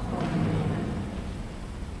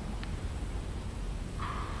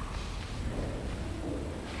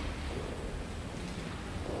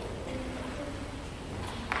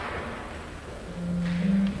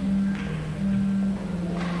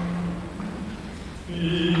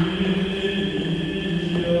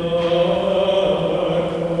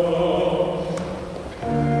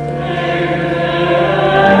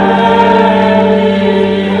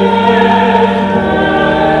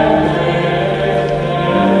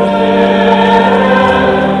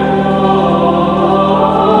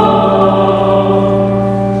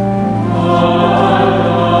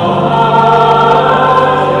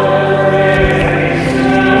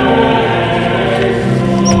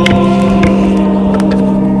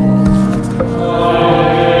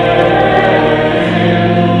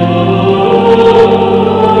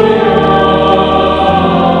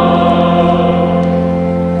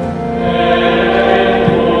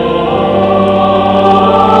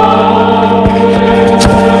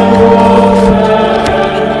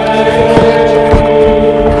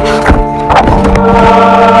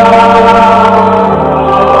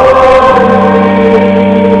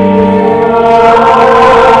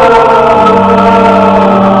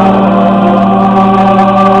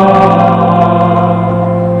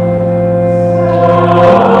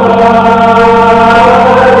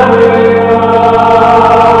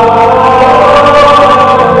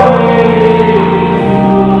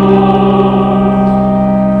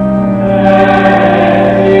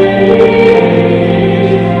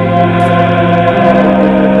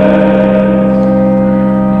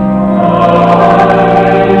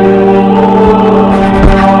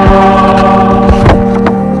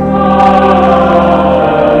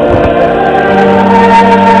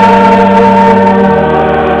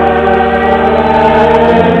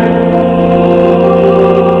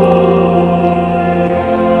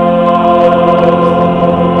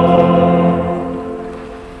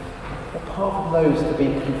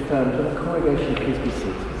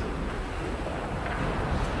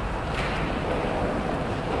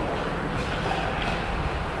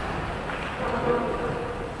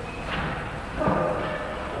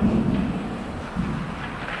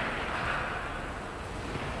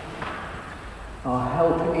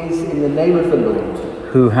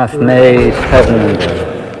 Who hath made heaven and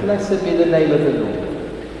earth. Blessed be the name of the Lord.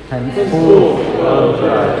 Henceforth,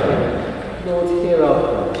 Lord, hear our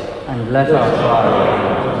prayer. and let our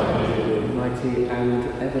cry. Mighty and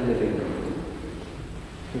ever-living God,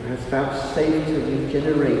 who hast vouchsafed to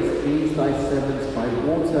regenerate these thy servants by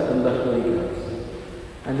water and the Holy Ghost,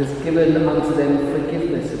 and hast given unto them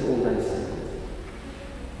forgiveness of all their sins.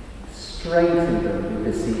 Strengthen them, we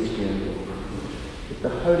beseech thee, O Lord, with the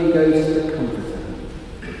Holy Ghost the Comforter,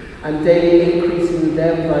 and daily increase in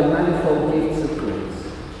them thy manifold gifts of grace,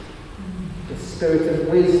 the spirit of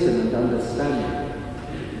wisdom and understanding,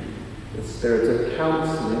 the spirit of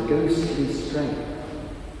counsel and ghostly strength,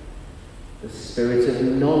 the spirit of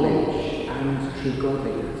knowledge and true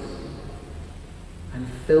godliness, and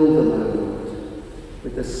fill them, O Lord,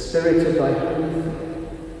 with the spirit of thy holy fear,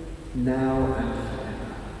 now and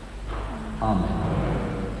forever. Amen.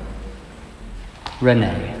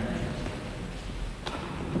 Renee.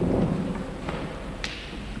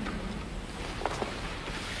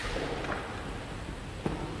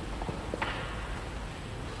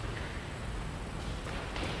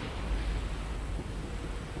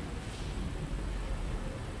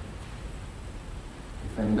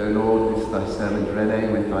 Defend, O Lord, this thy servant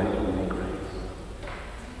Renee with thy healing grace.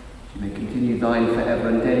 She may continue thine forever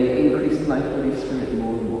and daily increase in thy Holy Spirit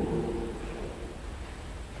more and more.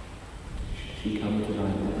 Should she come to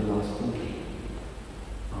thine everlasting kingdom.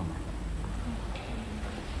 Amen.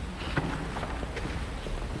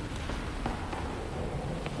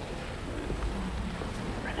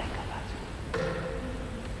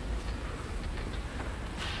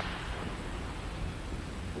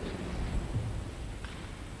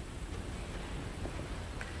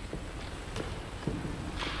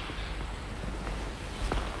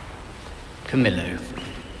 Camillo.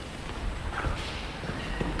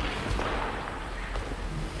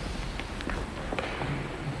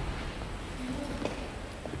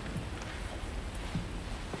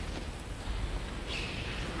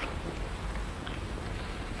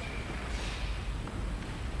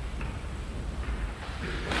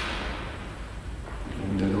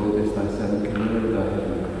 And the Lord is thy servant Camillo with thy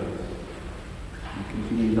heavenly grace. And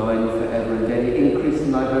continue thine forever and daily increase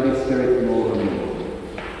in thy Holy Spirit more and more.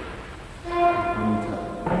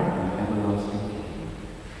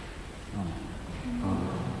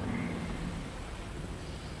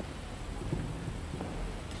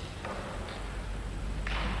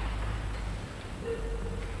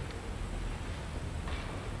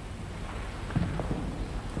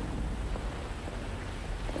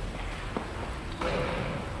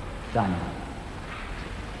 Daniel.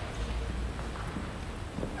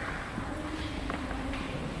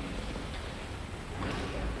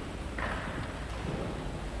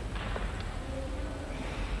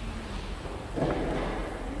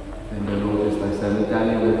 And O Lord, as thy servant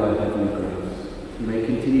Daniel with thy heavenly grace, you may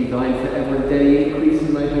continue thine forever and day, increase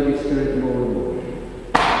in thy Holy Spirit more and more,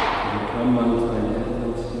 and come unto thine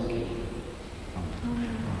everlasting kingdom.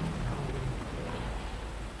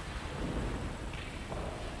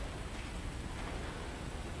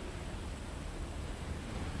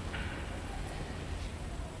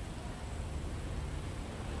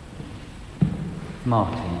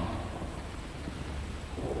 Martin.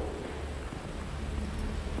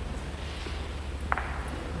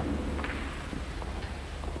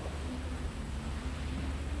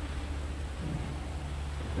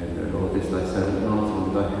 And O Lord, this thy servant Martin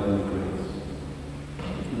with thy heavenly grace,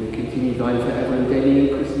 you may continue thine forever and daily,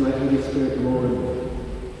 increase in thy Holy Spirit more and more,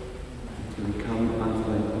 until we come unto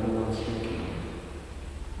thine everlasting kingdom.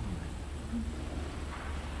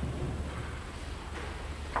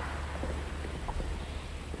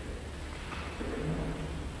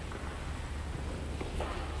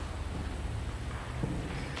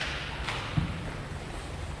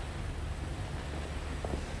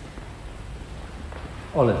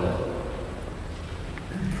 Oliver.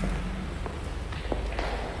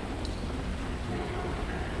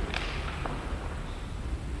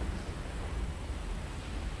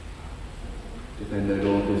 Defend, O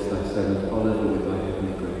Lord, this thy servant Oliver with thy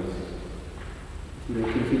heavenly grace. You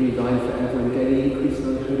may continue thine forever and daily, increase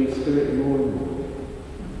in thy Holy Spirit more and more,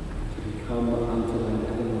 until we come unto thine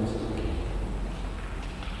everlasting kingdom.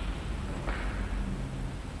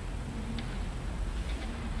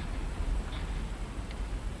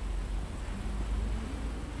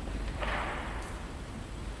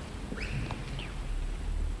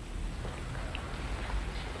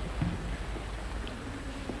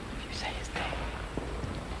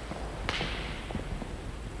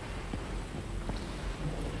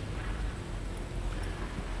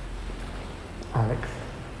 Alex.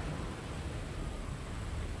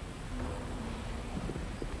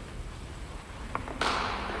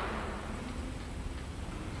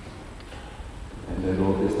 And O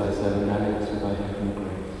Lord, this thy servant Alex with thy heavenly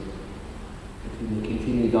grace, that he may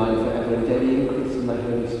continue thine forever and daily, increase in thy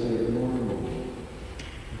Holy Spirit more and more,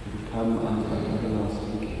 until we come unto thine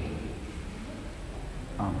everlasting kingdom.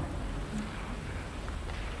 Amen.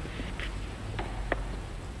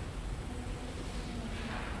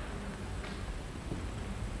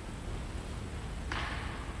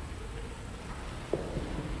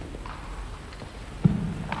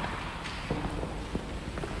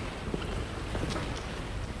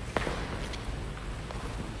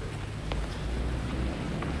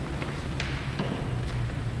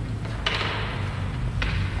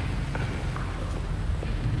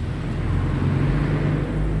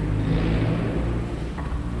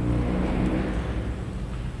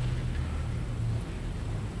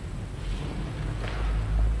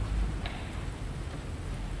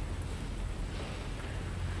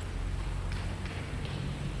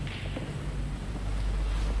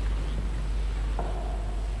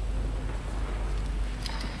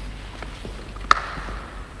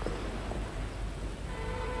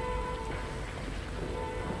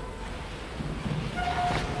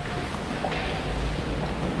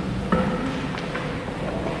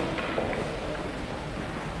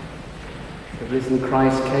 The risen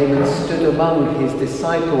Christ came and stood among his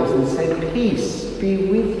disciples and said, "Peace be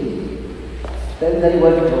with you." Then they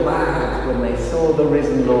were glad when they saw the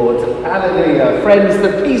risen Lord. Hallelujah. Friends,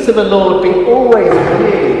 the peace of the Lord be always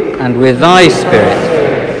with you. And with thy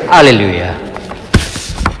spirit. Alleluia.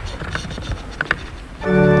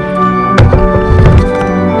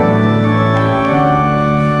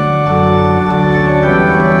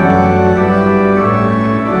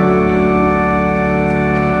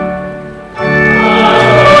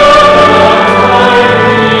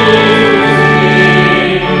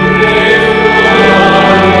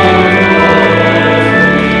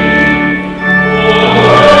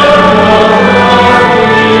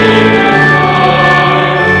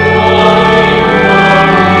 Oh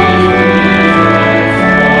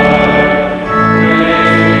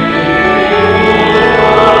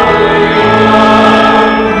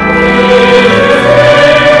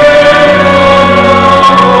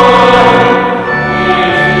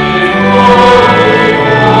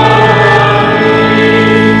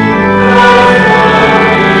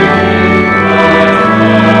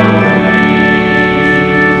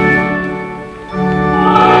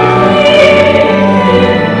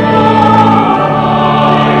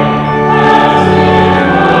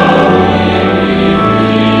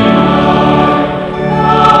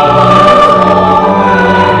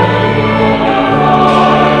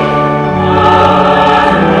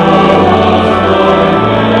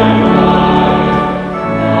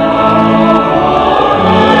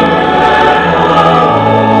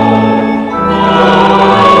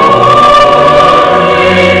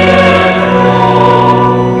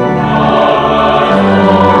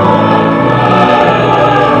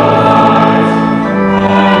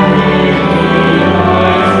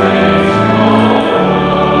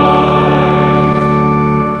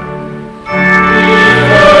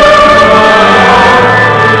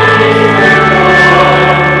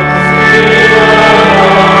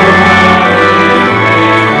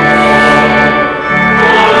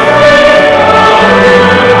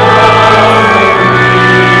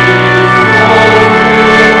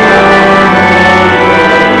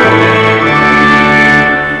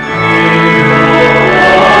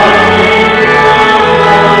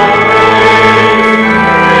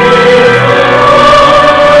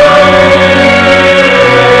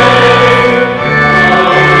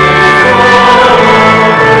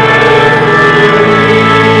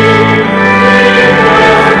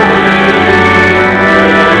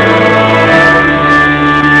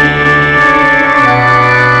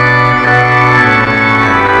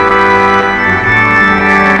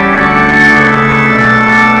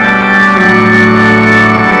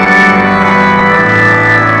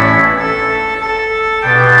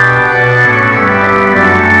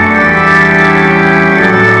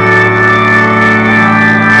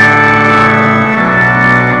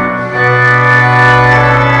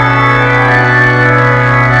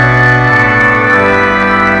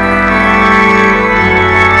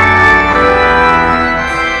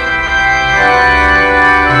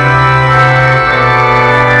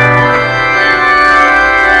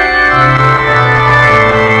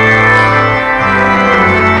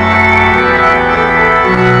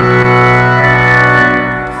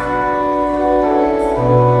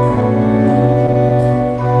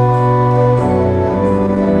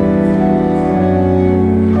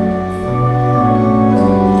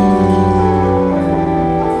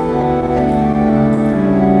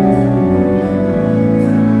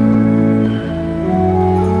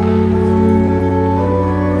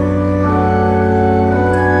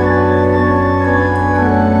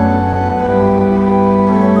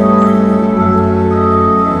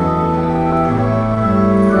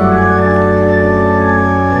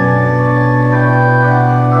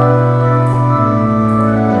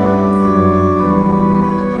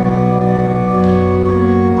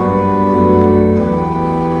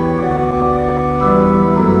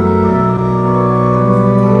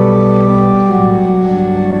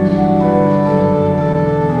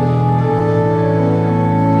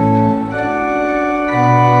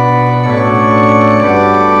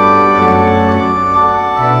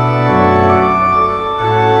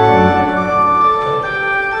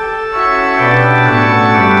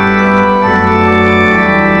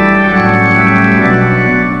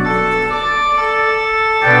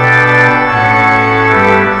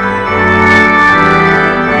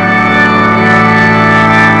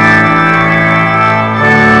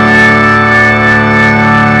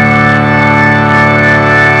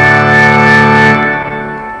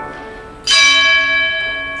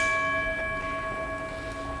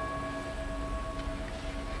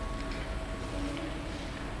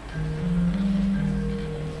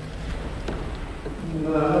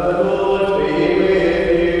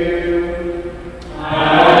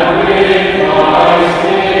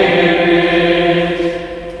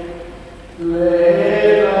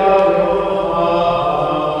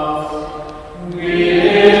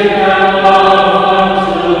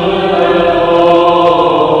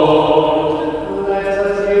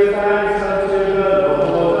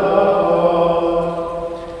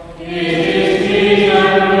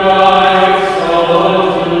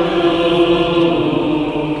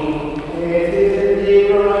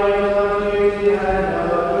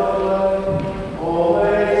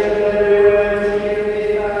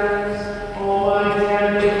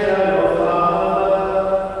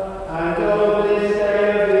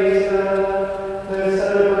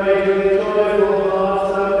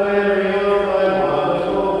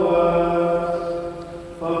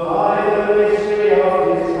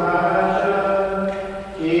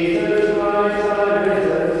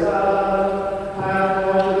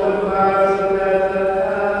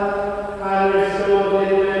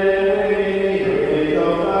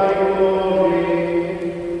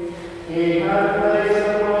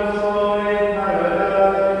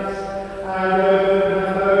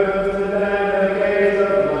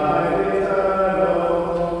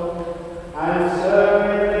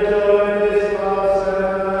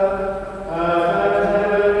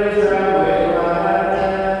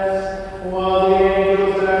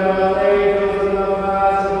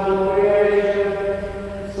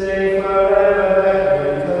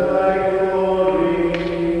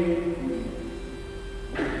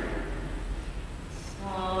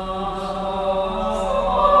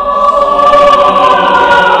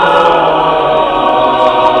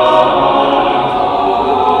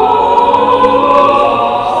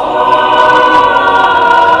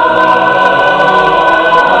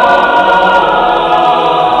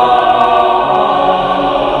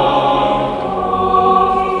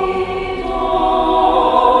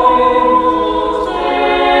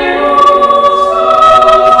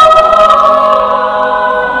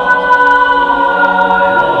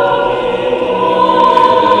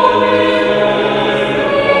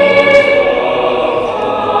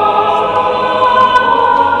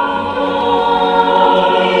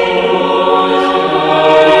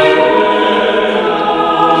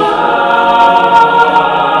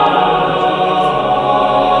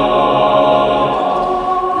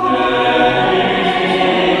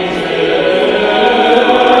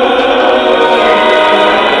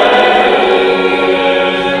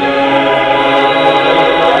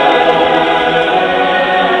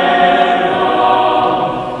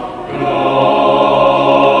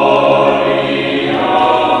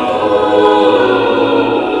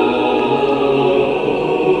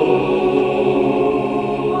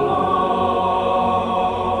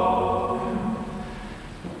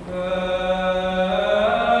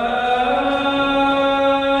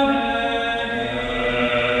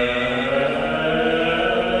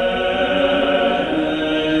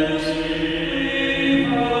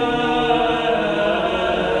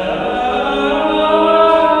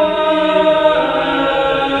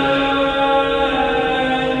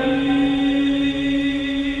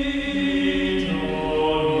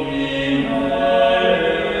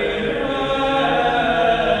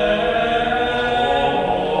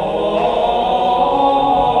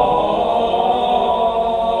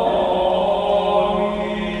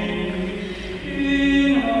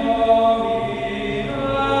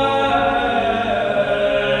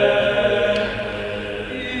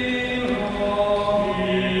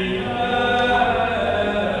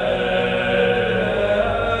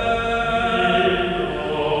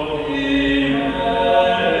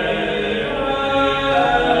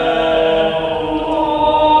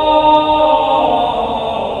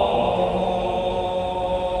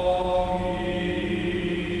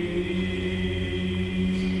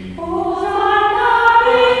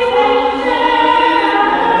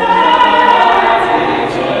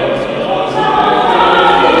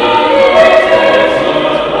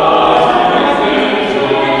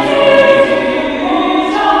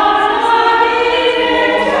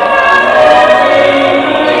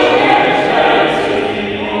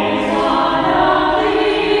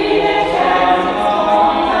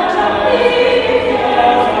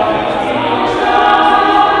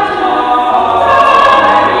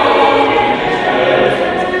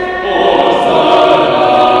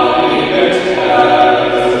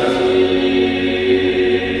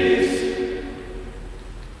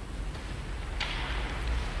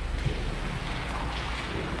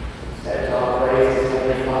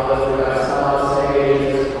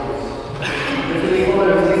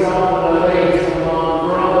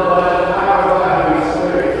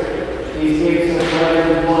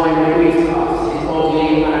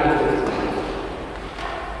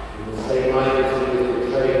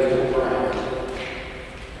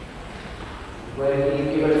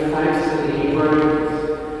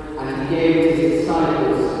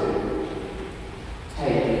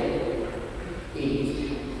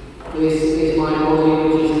is my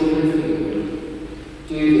body which is given for you.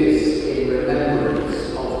 Do this in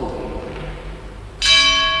remembrance of me.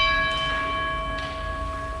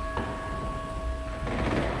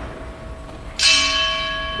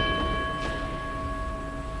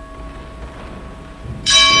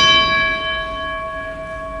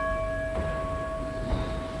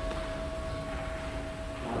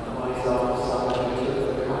 Likewise, after supper, he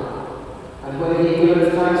took the cup, and when he had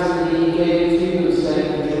given thanks to thee, he gave it to them,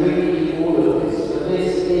 saying, Drink ye all of this, for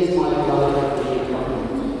this is my blood of the new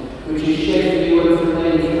covenant, which is shed for you and for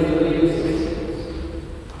many for the forgiveness of sins.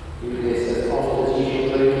 Do this as oft as ye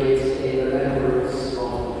shall drink it in remembrance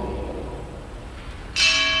of me.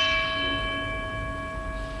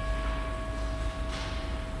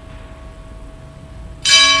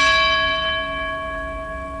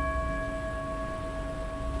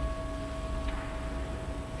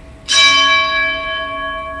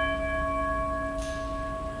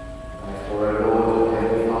 Therefore, O Lord,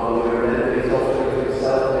 Heavenly Father, we remember his offering of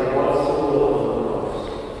himself made once for all on the cross.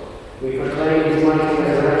 We proclaim his mighty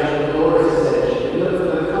resurrection and glorious ascension. We look for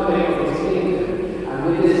the coming of his kingdom, and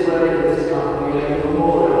with this bread and this cup we make a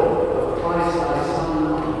memorial of Christ thy Son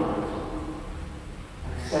honored.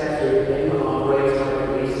 Accept through him, our great high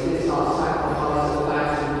priest, this our sacrifice of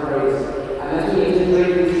thanks and praise, and as we eat and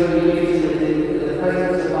drink these holy gifts in the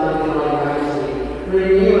presence of thy divine majesty,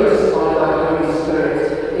 renew us by thy Holy Spirit.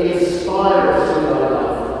 Inspire us with thy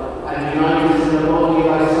love, and unite us in the body of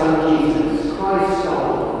thy Son Jesus, Christ our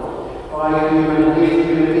Lord, by whom and with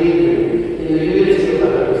whom and in whom, in the unity of the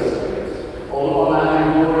Holy Spirit, all honour and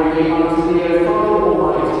glory be unto thee, O Father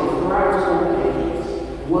Almighty, throughout all ages,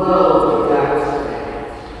 world without end.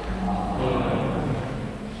 Amen.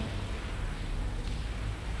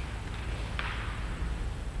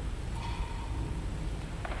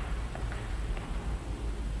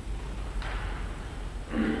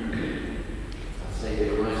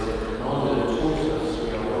 Saviour Christ hath commanded and taught us, we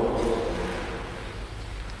are all.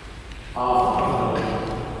 Our Father,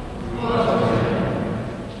 who art in heaven,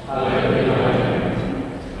 hallowed be thy name.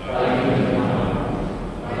 Thy kingdom come,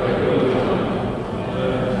 thy will be done, on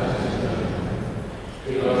earth as it is in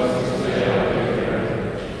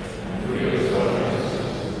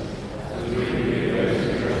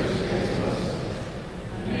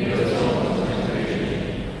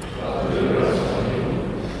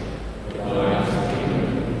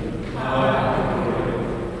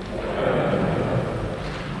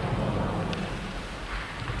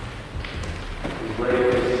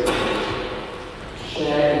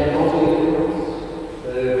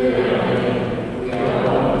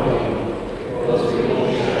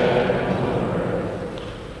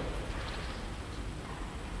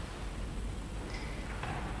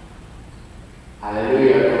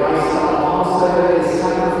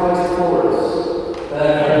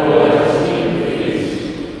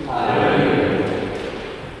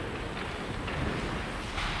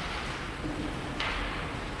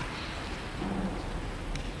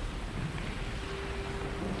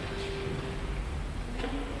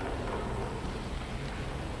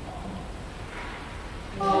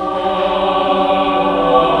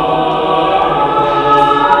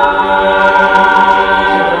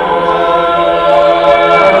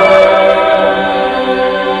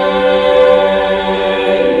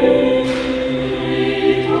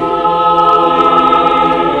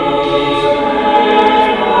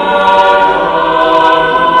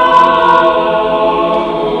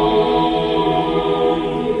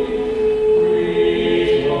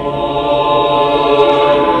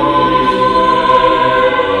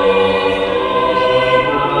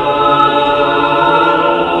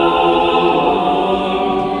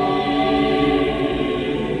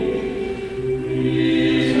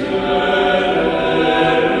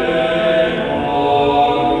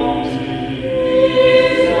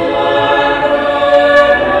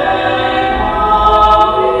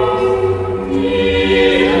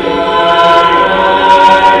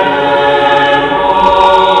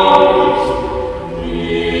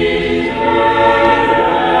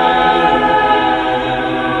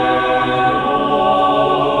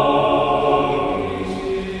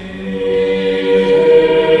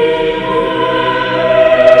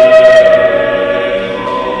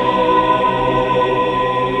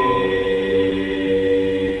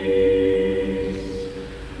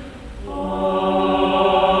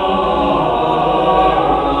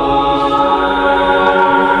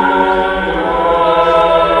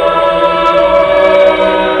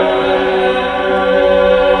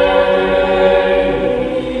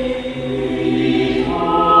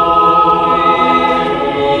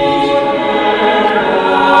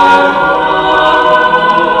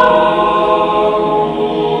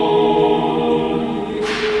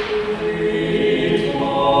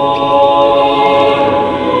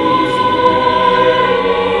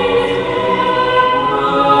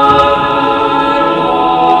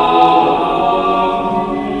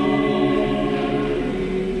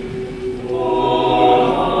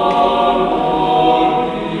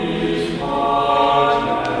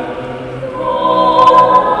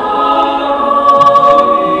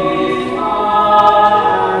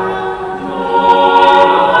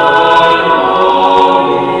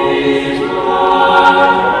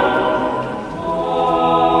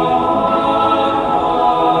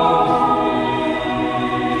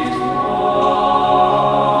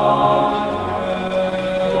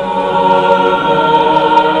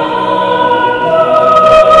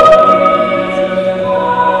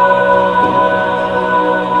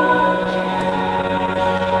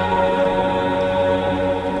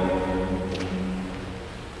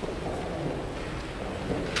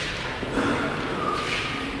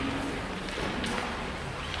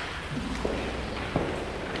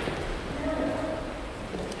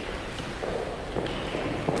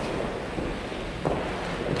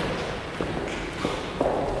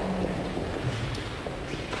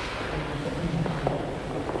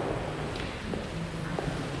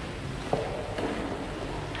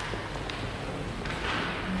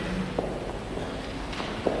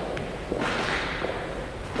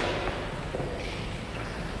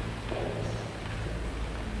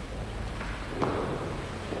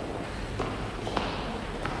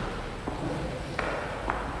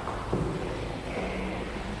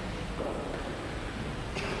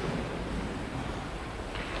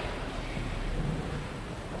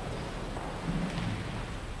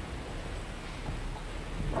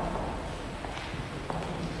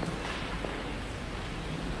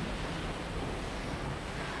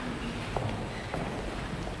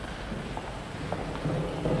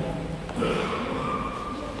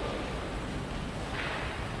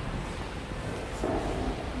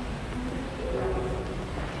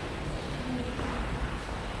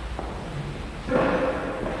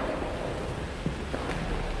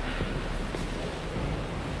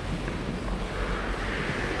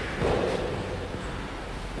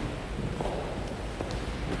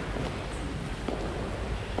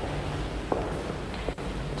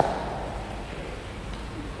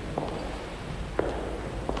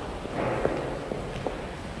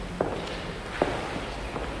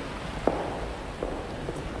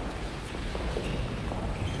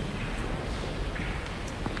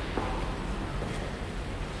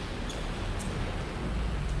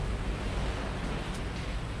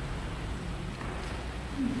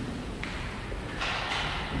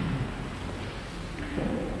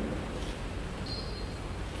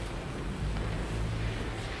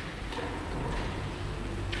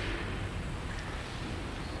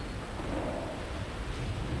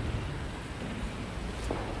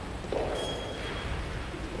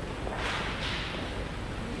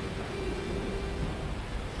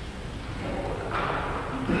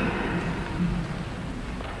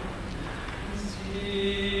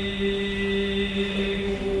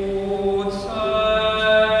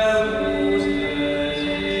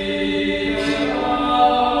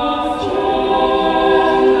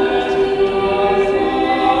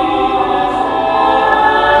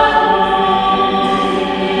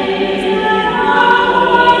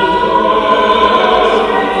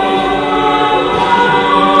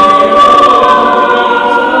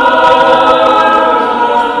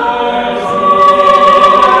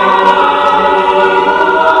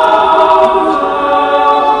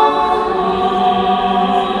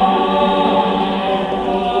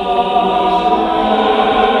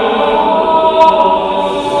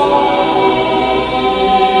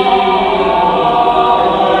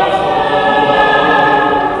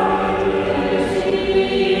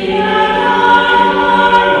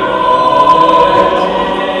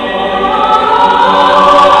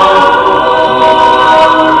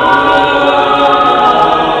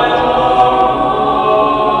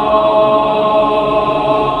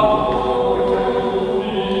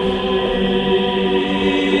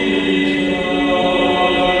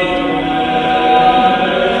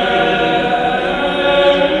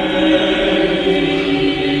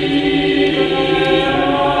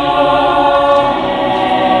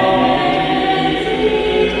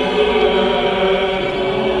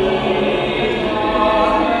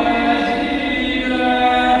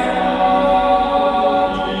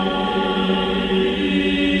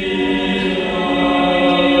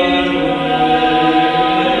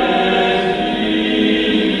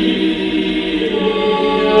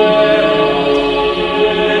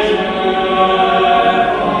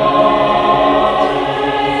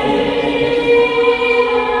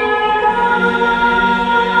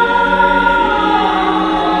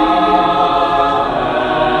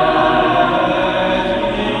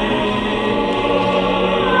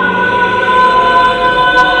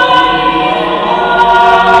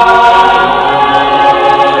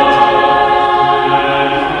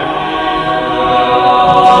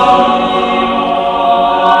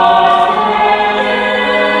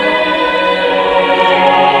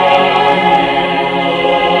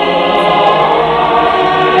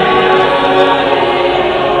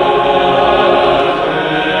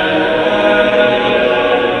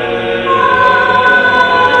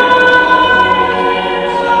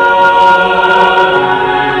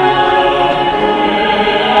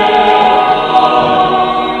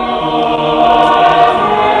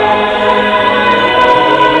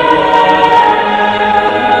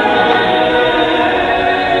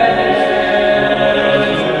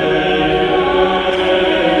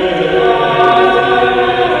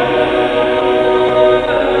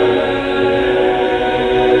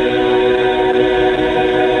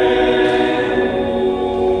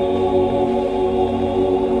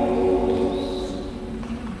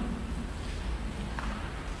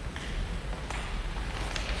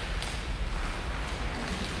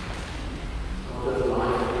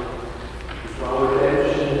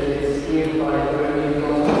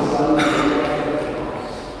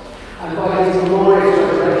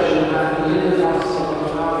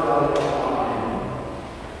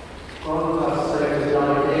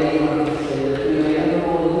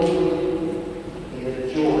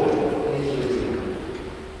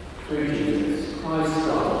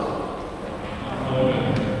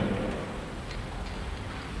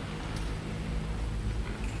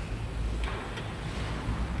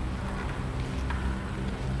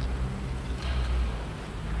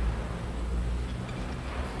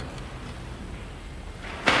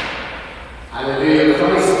Hallelujah,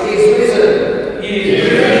 Christ is risen. He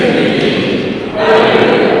is risen indeed.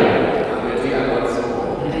 Hallelujah. I'm going to do that once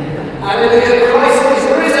more. Hallelujah, Christ is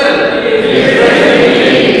risen. He is risen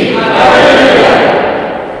indeed. Hallelujah.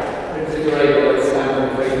 It's a great word, stand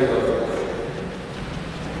and praise God.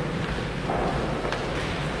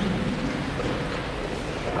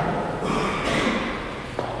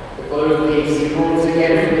 The God of peace, who rose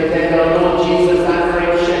again from the dead, our Lord Jesus, that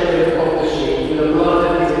great shepherd of the sheep, with the blood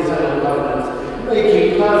of his eternal covenant,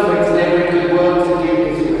 making perfect in every good work to do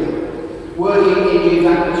his will, working in you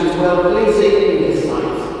that which is well pleasing